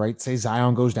depth, right? Say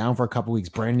Zion goes down for a couple weeks,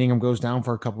 Brandon Ingram goes down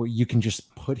for a couple weeks. You can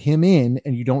just put him in,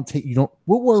 and you don't.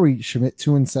 What were we, Schmidt,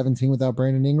 2-17 without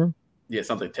Brandon Ingram? Yeah,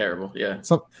 something terrible. Yeah.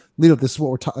 So Lito, this is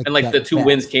what we're talking. And like the 2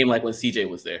 wins came like when CJ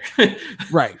was there.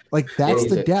 Right. Like that's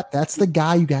the depth. That's the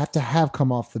guy you have to have come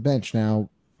off the bench now.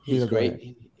 He's Lito,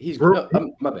 great. He's no,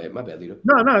 my bad, Lito.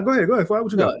 No, go ahead. Why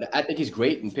would you go? I think he's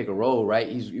great in pick and roll, right?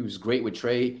 He was great with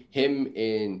Trey. Him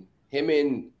and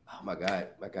oh my god,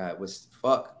 what's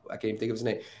fuck? I can't even think of his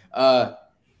name.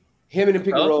 Him in the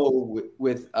pick and roll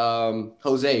with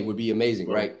Jose would be amazing,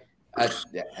 right? I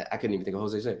couldn't even think of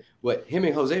Jose's name. But him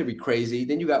and Jose would be crazy.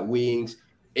 Then you got wings.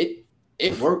 It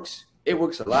works. It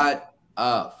works a lot.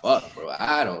 Fuck, bro.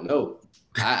 I don't know.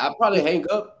 I probably hang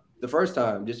up the first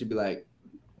time just to be like,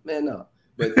 man, no.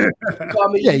 But you call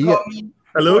me.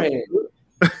 Hello.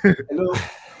 Hello.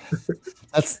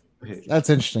 That's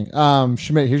interesting.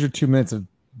 Schmidt, here's your 2 minutes of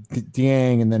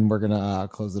Dieng, and then we're gonna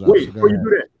close it up. Wait, before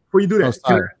you do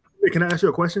that, can I ask you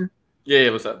a question?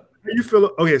 Yeah, what's up? How you feel?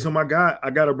 Okay, so my guy,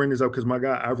 I gotta bring this up because my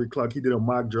guy Ivory Clark, he did a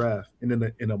mock draft, and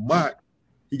then in a mock,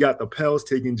 he got the Pels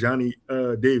taking Johnny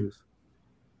Davis.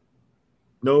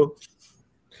 No.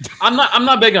 I'm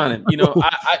not big on him. You know,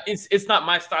 it's not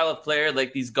my style of player.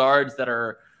 Like these guards that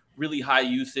are really high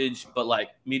usage, but like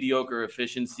mediocre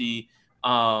efficiency.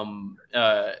 You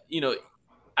know,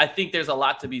 I think there's a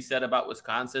lot to be said about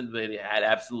Wisconsin. They had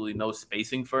absolutely no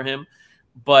spacing for him,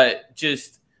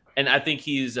 and I think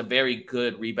he's a very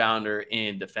good rebounder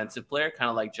and defensive player, kind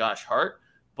of like Josh Hart.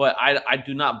 But I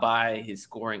do not buy his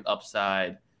scoring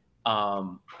upside.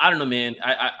 I don't know, man.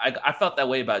 I felt that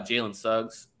way about Jalen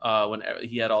Suggs when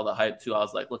he had all the hype too. I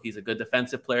was like, look, he's a good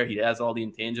defensive player. He has all the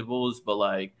intangibles, but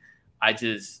like,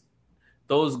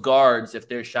 those guards, if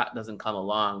their shot doesn't come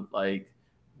along, like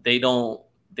they don't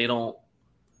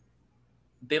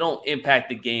impact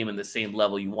the game in the same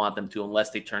level you want them to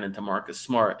unless they turn into Marcus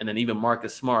Smart. And then even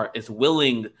Marcus Smart is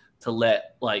willing to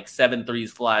let like 7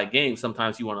 threes fly a game.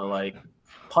 Sometimes you want to like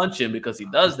punch him because he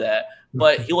does that.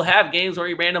 But he'll have games where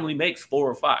he randomly makes 4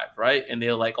 or 5, right? And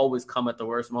they'll like always come at the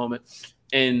worst moment.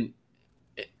 And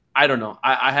I don't know.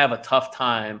 I have a tough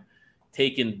time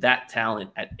taking that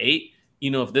talent at 8. You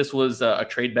know, if this was a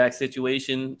trade back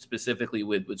situation, specifically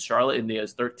with Charlotte, and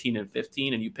there's 13 and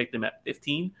 15, and you picked them at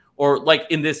 15, or like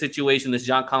in this situation, this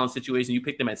John Collins situation, you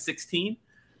picked them at 16.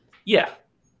 Yeah.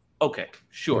 Okay.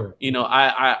 Sure. You know,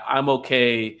 I'm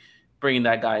okay bringing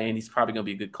that guy in. He's probably going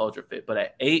to be a good culture fit. But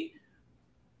at 8,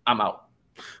 I'm out.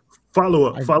 Follow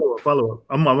up.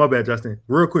 My bad, Justin.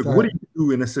 Real quick, what do you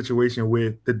do in a situation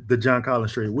with the John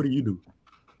Collins trade? What do you do?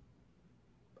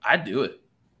 I'd do it.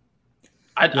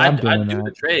 I'd do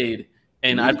the trade,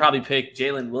 and I'd probably pick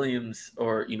Jalen Williams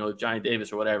or Johnny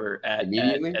Davis or whatever at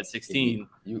 16.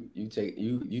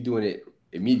 You doing it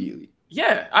immediately?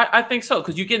 Yeah, I think so,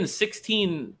 because you're getting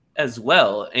 16 as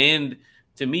well, and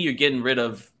to me, you're getting rid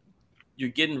of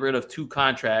 2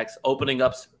 contracts, opening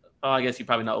up. Oh, I guess you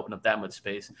probably not open up that much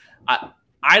space.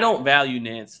 I don't value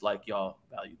Nance like y'all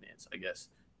value Nance, I guess.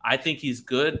 I think he's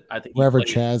good. I think wherever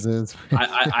Chaz is.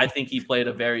 I think he played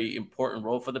a very important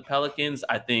role for the Pelicans.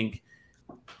 I think,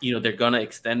 they're going to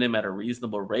extend him at a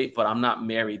reasonable rate, but I'm not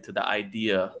married to the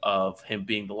idea of him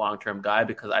being the long-term guy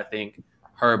because I think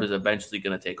Herb is eventually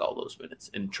going to take all those minutes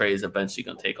and Trey is eventually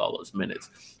going to take all those minutes.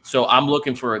 So I'm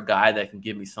looking for a guy that can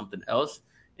give me something else.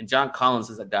 And John Collins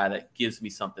is a guy that gives me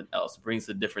something else, brings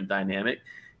a different dynamic.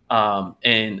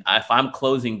 And if I'm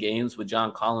closing games with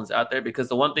John Collins out there, because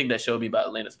the one thing that showed me about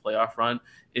Atlanta's playoff run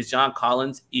is John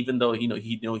Collins, even though he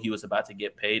knew he was about to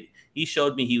get paid, he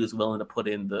showed me he was willing to put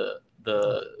in the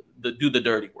do the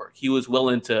dirty work. He was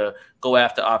willing to go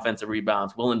after offensive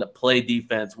rebounds, willing to play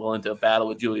defense, willing to battle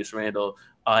with Julius Randle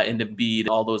and Embiid,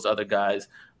 all those other guys.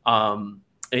 And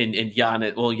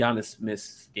Giannis, Giannis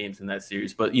missed games in that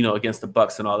series, but against the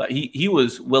Bucks and all that, he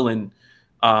was willing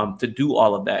to do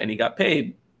all of that, and he got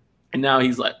paid. And now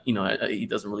he's like, he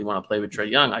doesn't really want to play with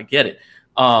Trae Young. I get it.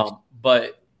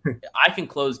 But I can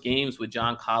close games with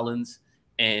John Collins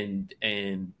and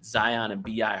Zion and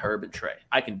B.I., Herb, and Trae.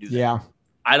 I can do that. Yeah.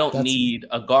 I don't need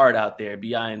a guard out there.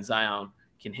 B.I. and Zion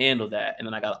can handle that. And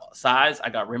then I got size. I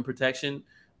got rim protection.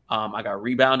 I got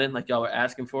rebounding like y'all were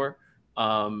asking for.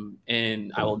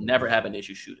 And I will never have an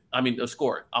issue shooting.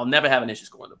 Scoring. I'll never have an issue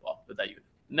scoring the ball with that unit.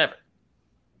 Never.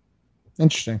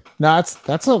 Interesting. No,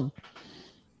 that's a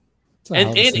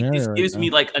and it just gives me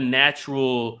like a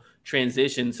natural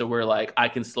transition to where like I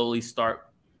can slowly start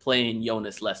playing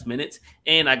Jonas less minutes,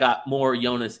 and I got more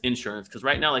Jonas insurance because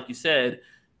right now, like you said,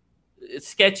 it's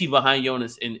sketchy behind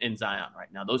Jonas and Zion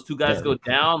right now. Those two guys go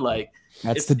down, like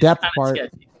that's the depth part.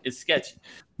 Sketchy. It's sketchy.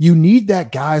 You need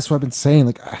that guy. So I've been saying,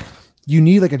 like, you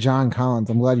need like a John Collins.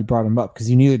 I'm glad you brought him up because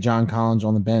you need a John Collins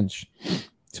on the bench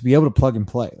to be able to plug and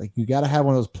play. Like, you got to have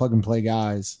one of those plug and play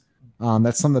guys.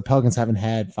 That's something the Pelicans haven't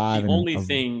had five. The only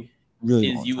thing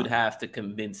really is you would have to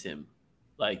convince him,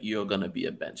 like, you're going to be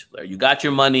a bench player. You got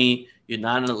your money. You're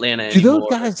not in Atlanta anymore. Do those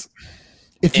guys,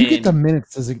 if you get the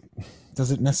minutes, does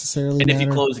it necessarily and matter? If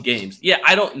you close games? Yeah,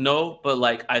 I don't know. But,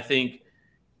 like, I think,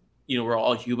 we're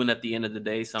all human at the end of the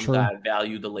day. Some guys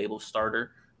value the label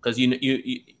starter because,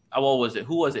 what was it?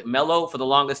 Who was it? Melo, for the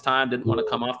longest time, didn't want to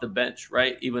come off the bench,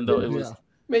 right? Even though it was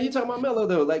 – Man, you talking about Melo,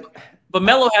 though. Like, but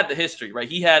Melo had the history, right?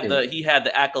 He had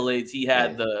the accolades. He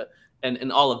had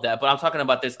and all of that. But I'm talking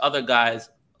about there's other guys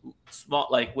 – small,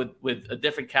 like with a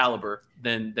different caliber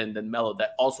than Melo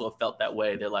that also have felt that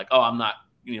way. They're like, oh, I'm not,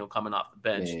 coming off the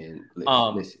bench. Man,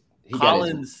 listen,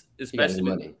 Collins,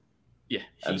 especially, he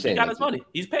got his money.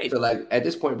 He's paid. So like at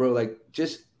this point, bro, like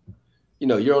just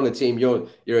you're on a team, you're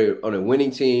on a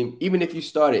winning team. Even if you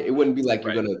started, it wouldn't be like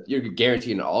you're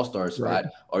guaranteed an all-star spot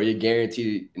or you're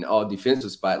guaranteed an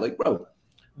all-defensive spot. Like, bro,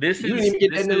 this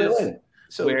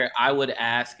is where I would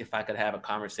ask if I could have a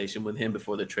conversation with him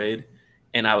before the trade.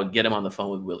 And I would get him on the phone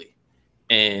with Willie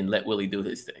and let Willie do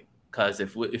his thing. Because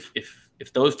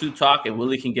if those two talk and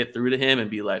Willie can get through to him and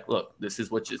be like, look, this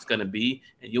is what it's going to be,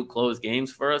 and you'll close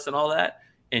games for us and all that,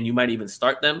 and you might even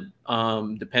start them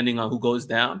depending on who goes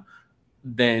down,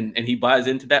 and he buys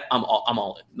into that, I'm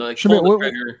all in. Like, pull the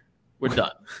trigger, we're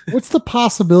done. What's the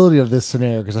possibility of this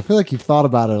scenario? Because I feel like you've thought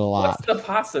about it a lot. What's the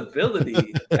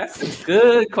possibility? That's a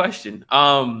good question.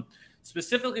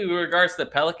 Specifically with regards to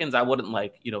the Pelicans, I wouldn't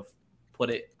put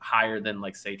it higher than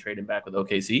say trading back with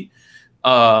OKC.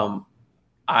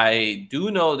 I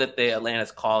do know that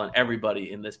Atlanta's calling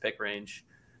everybody in this pick range,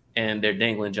 and they're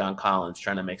dangling John Collins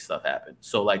trying to make stuff happen.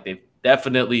 So they've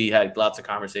definitely had lots of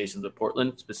conversations with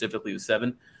Portland, specifically with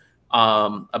 7,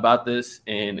 about this,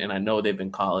 and I know they've been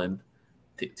calling.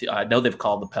 I know they've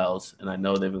called the Pels, and I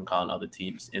know they've been calling other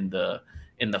teams in the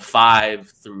 5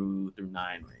 through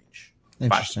 9 range.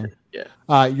 Interesting.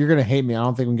 Yeah. You're gonna hate me. I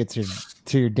don't think we can get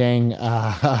to your dang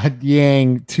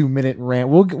Yang 2-minute rant.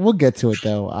 We'll get to it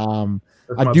though.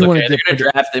 I do want to. They're gonna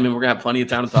draft him, and we're gonna have plenty of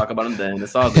time to talk about him then.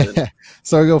 It's all good.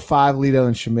 So I go 5, Lito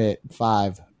and Schmidt.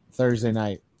 5 Thursday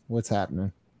night. What's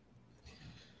happening?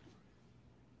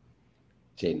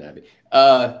 Jaden Ivey.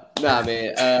 Nah,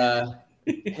 man.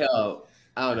 Hell,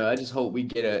 I don't know. I just hope we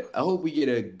get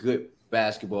a good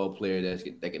basketball player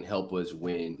that can help us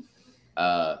win.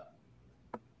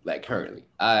 Like currently,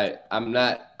 I'm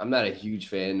not a huge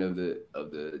fan of the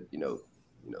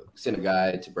send a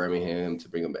guy to Birmingham to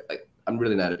bring him back. Like, I'm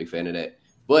really not a big fan of that.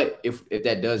 But if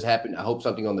that does happen, I hope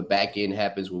something on the back end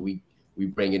happens where we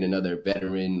bring in another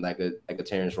veteran like a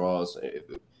Terrence Ross.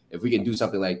 If we can do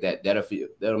something like that,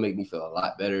 that'll make me feel a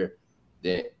lot better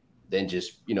than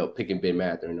just picking Ben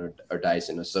Mathurin or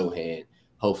Dyson or Sohan.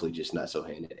 Hopefully, just not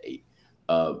Sohan at 8.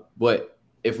 But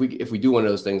if we do one of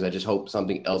those things, I just hope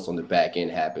something else on the back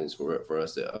end happens for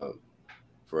us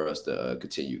to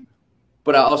continue.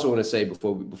 But I also want to say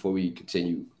before we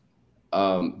continue,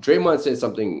 Draymond said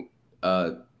something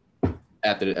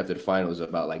after the finals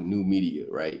about new media,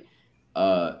 right?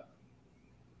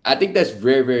 I think that's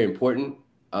very, very important.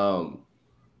 When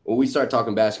we start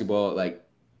talking basketball,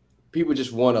 people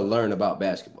just want to learn about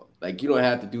basketball. You don't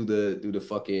have to do the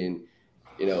fucking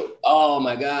oh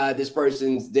my God, this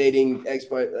person's dating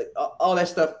expert, all that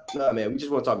stuff. No, man, we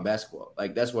just want to talk basketball.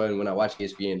 That's when I watch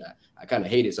ESPN, I kind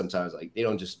of hate it sometimes. They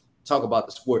don't just talk about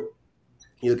the sport.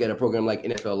 You look at a program like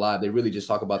NFL Live, they really just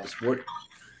talk about the sport.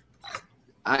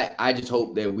 I just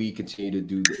hope that we continue to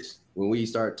do this. When we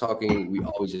start talking, we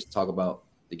always just talk about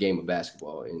the game of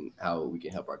basketball and how we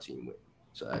can help our team win.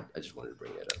 So I just wanted to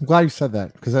bring that up. I'm glad you said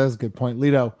that because that was a good point.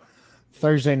 Lito,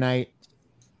 Thursday night,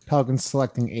 Pelicans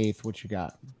selecting 8th. What you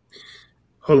got?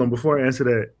 Hold on. Before I answer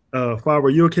that, Fab, are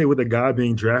you okay with a guy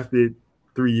being drafted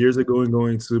 3 years ago and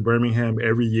going to Birmingham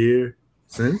every year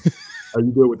since? Are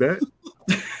you good with that?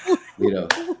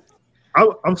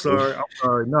 I'm sorry.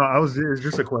 No, it's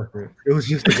just a question. It was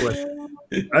just a question.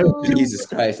 Jesus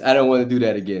Christ. I don't want to do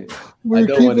that again. We're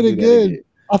keeping it good.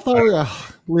 I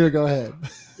thought Leo, go ahead.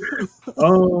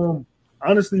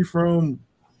 Honestly, from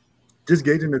just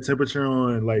gauging the temperature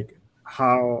on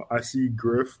how I see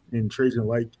Griff and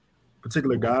Trajan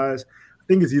particular guys, I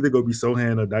think it's either gonna be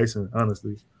Sohan or Dyson.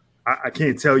 Honestly, I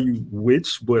can't tell you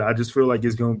which, but I just feel like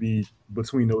it's gonna be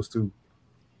between those two.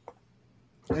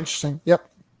 Interesting. Yep.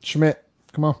 Schmidt,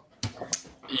 come on.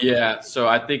 Yeah, so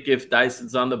I think if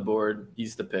Dyson's on the board,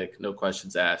 he's the pick. No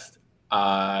questions asked.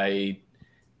 I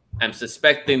am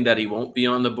suspecting that he won't be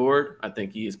on the board. I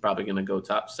think he is probably going to go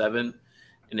top 7.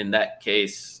 And in that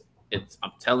case,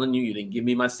 I'm telling you, you didn't give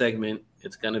me my segment.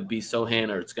 It's going to be Sohan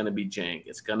or it's going to be Jang.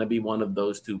 It's going to be one of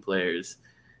those 2 players.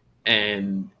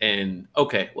 And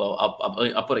okay, well,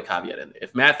 I'll put a caveat in there.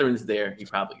 If Mathurin's there, he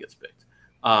probably gets picked.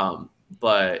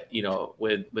 But,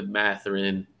 with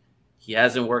Mathurin, he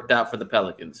hasn't worked out for the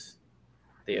Pelicans.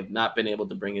 They have not been able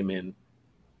to bring him in.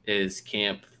 His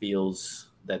camp feels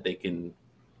that they can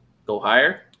go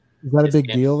higher. Is that a big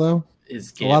deal, though?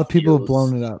 A lot of people have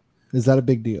blown it up. Is that a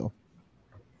big deal?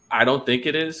 I don't think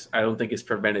it is. I don't think it's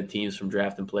prevented teams from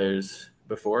drafting players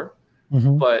before.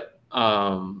 Mm-hmm. But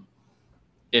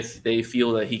if they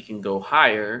feel that he can go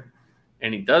higher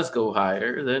and he does go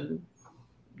higher,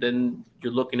 then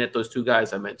you're looking at those 2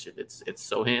 guys I mentioned. It's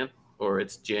Sohan or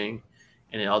it's Jang.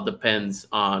 And it all depends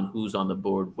on who's on the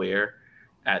board where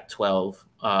at 12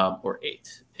 or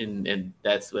 8. And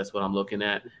that's what I'm looking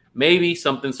at. Maybe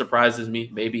something surprises me.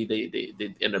 Maybe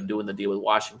they end up doing the deal with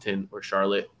Washington or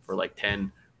Charlotte for like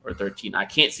 10 or 13. I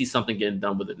can't see something getting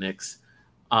done with the Knicks,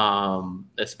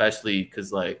 especially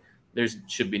because like there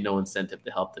should be no incentive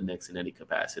to help the Knicks in any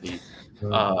capacity.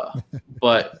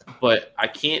 But I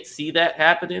can't see that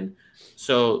happening.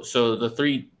 So the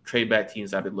 3 trade back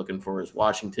teams I've been looking for is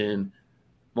Washington,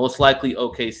 most likely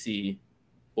OKC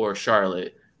or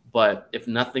Charlotte. But if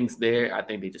nothing's there, I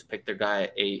think they just pick their guy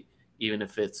at 8, even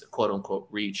if it's a quote-unquote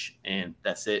reach, and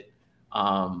that's it.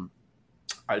 Are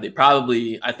they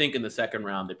probably – I think in the second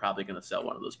round, they're probably going to sell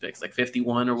one of those picks, like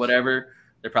 51 or whatever.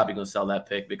 They're probably going to sell that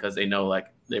pick because they know like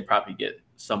they probably get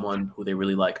someone who they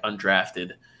really like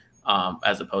undrafted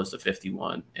as opposed to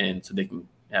 51, and so they can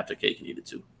have their cake and eat it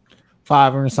too.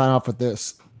 5, I'm going to sign off with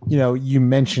this. You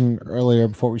mentioned earlier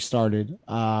before we started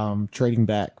trading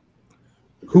back.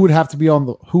 Who would have to be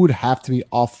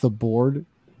off the board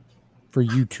for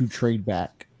you to trade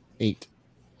back 8?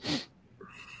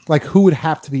 Like, who would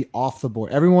have to be off the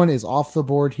board? Everyone is off the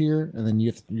board here, and then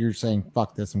you're saying,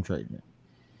 "Fuck this, I'm trading it."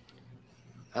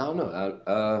 I don't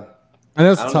know. I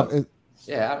know it's tough. I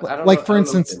don't like know. For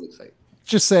instance, like.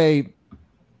 Just say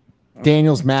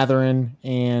Daniels, Mathurin,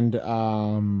 and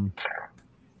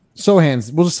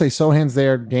Sohan's. We'll just say Sohan's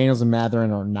there. Daniels and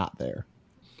Mathurin are not there.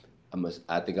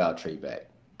 I think I'll trade back.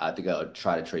 I think I'll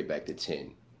try to trade back to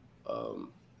 10,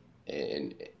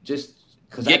 and just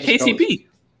because get KCP.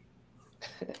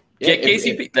 Get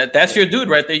KCP. That's your dude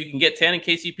right there. You can get 10 and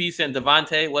KCP, send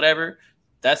Devontae, whatever.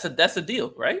 That's a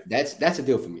deal, right? That's a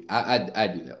deal for me. I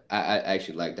do that. I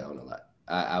actually like that one a lot.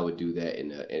 I would do that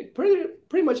in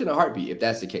pretty much in a heartbeat if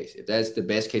that's the case. If that's the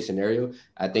best case scenario,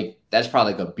 I think that's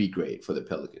probably like a B grade for the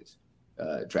Pelicans,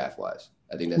 draft wise.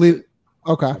 I think that's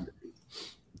okay.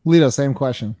 Lito, same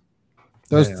question.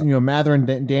 Those Mather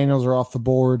and Daniels are off the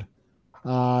board. You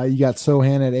got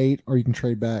Sohan at 8, or you can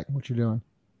trade back. What you doing?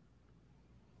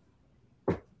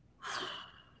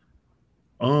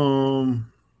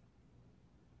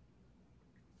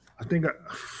 I think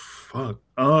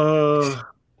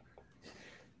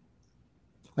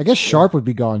I guess Sharp would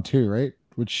be gone too, right?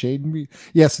 Would Shaden be?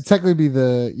 Yes, it'd technically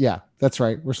be that's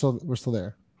right. We're still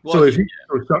there. Well, so if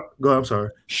go, I'm sorry.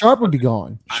 Sharp would be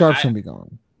gone. Sharp's gonna be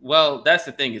gone. Well, that's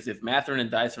the thing is if Mathurin and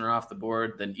Dyson are off the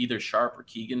board, then either Sharp or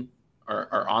Keegan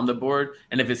are on the board.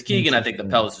 And if it's Keegan, I think the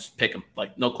Pelicans just pick him,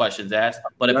 like no questions asked.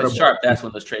 But if it's Sharp, that's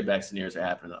when those trade back scenarios are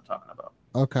happening that I'm talking about.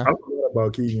 Okay. I'm mad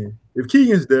about Keegan. If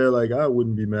Keegan's there, like I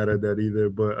wouldn't be mad at that either.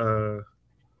 But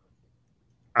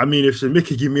I mean, if Shamik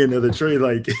could give me another trade,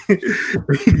 like that,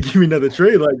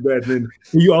 then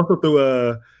can you also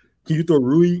throw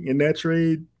Rui in that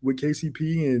trade with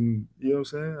KCP, and you know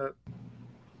what I'm saying?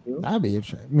 That'd be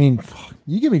interesting. I mean,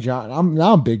 you give me John. I'm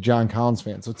a big John Collins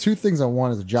fan. So 2 things I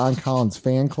want is a John Collins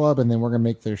fan club, and then we're gonna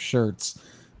make their shirts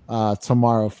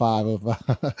tomorrow 5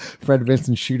 of Fred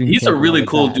Vincent shooting. He's a really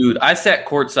cool dude. I sat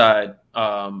courtside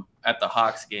at the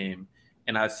Hawks game,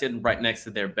 and I was sitting right next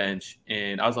to their bench,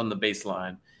 and I was on the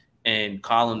baseline, and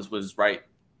Collins was right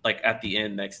like at the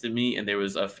end next to me, and there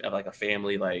was a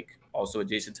family like also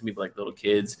adjacent to me, but like little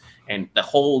kids. And the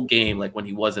whole game, like when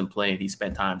he wasn't playing, he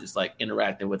spent time just like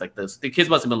interacting with like the kids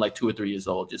must have been like 2 or 3 years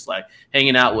old, just like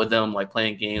hanging out with them, like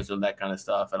playing games and that kind of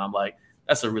stuff. And I'm like,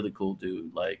 that's a really cool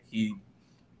dude. Like he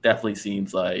definitely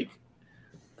seems like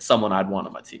someone I'd want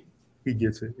on my team. He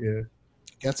gets it. Yeah.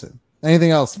 Gets it.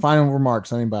 Anything else? Final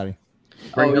remarks, anybody?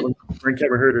 Bring Kevin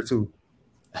Huerter too.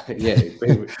 Yeah.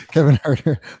 Kevin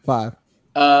Huerter, 5.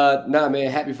 Nah, man.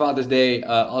 Happy Father's Day.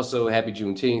 Also, happy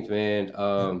Juneteenth, man.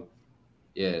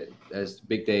 Yeah, that's a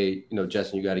big day. You know,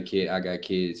 Justin, you got a kid. I got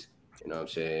kids. You know what I'm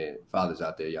saying? Fathers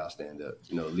out there, y'all stand up.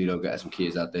 You know, Lito got some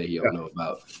kids out there he don't know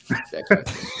about that kind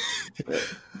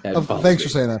of thing. Thanks for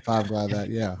saying that, Five. Glad that.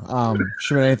 Yeah.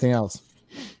 Schmidt, anything else?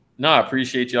 No, I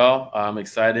appreciate y'all. I'm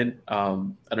excited. I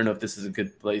don't know if this is a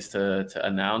good place to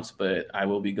announce, but I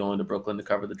will be going to Brooklyn to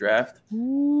cover the draft.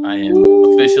 I am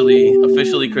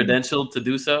officially credentialed to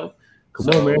do so. Come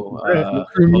on, man.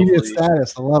 Crew media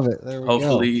status. I love it. There we go.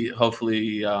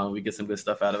 Hopefully, we get some good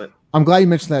stuff out of it. I'm glad you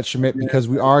mentioned that, Schmidt, because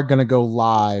we are going to go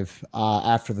live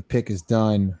after the pick is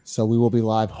done. So we will be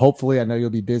live. Hopefully, I know you'll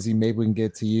be busy. Maybe we can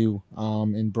get to you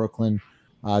in Brooklyn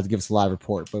to give us a live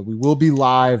report. But we will be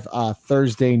live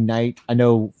Thursday night. I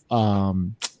know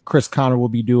Chris Connor will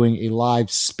be doing a live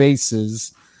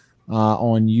Spaces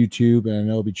on YouTube, and I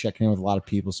know we'll be checking in with a lot of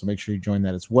people. So make sure you join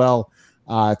that as well.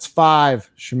 It's 5,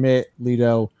 Schmidt,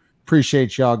 Lito.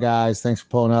 Appreciate y'all, guys. Thanks for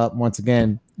pulling up. Once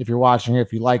again, if you're watching here,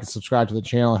 if you like and subscribe to the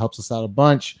channel, it helps us out a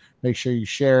bunch. Make sure you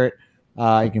share it.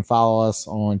 You can follow us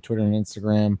on Twitter and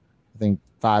Instagram. I think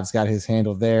 5's got his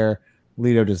handle there.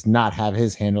 Lito does not have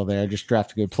his handle there. Just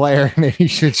draft a good player. Maybe you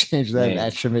should change that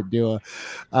at Schmidt Dua.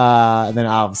 And then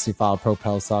obviously follow Pro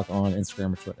Pels Talk on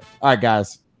Instagram or Twitter. All right,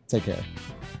 guys. Take care.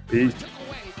 Peace.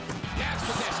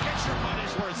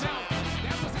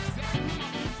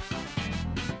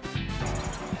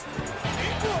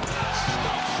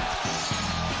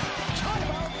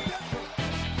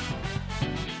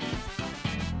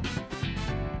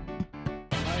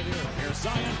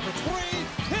 Zion for 3,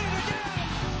 hit it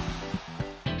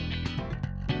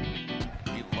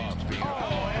again! He loves being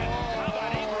how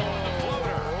about Ingram on the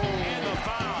floater and the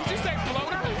foul? Did you say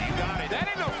floater? You got it. That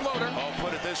ain't no floater. Oh,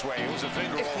 put it this way, it was a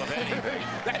finger roll of anything.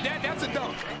 That's a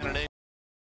dunk.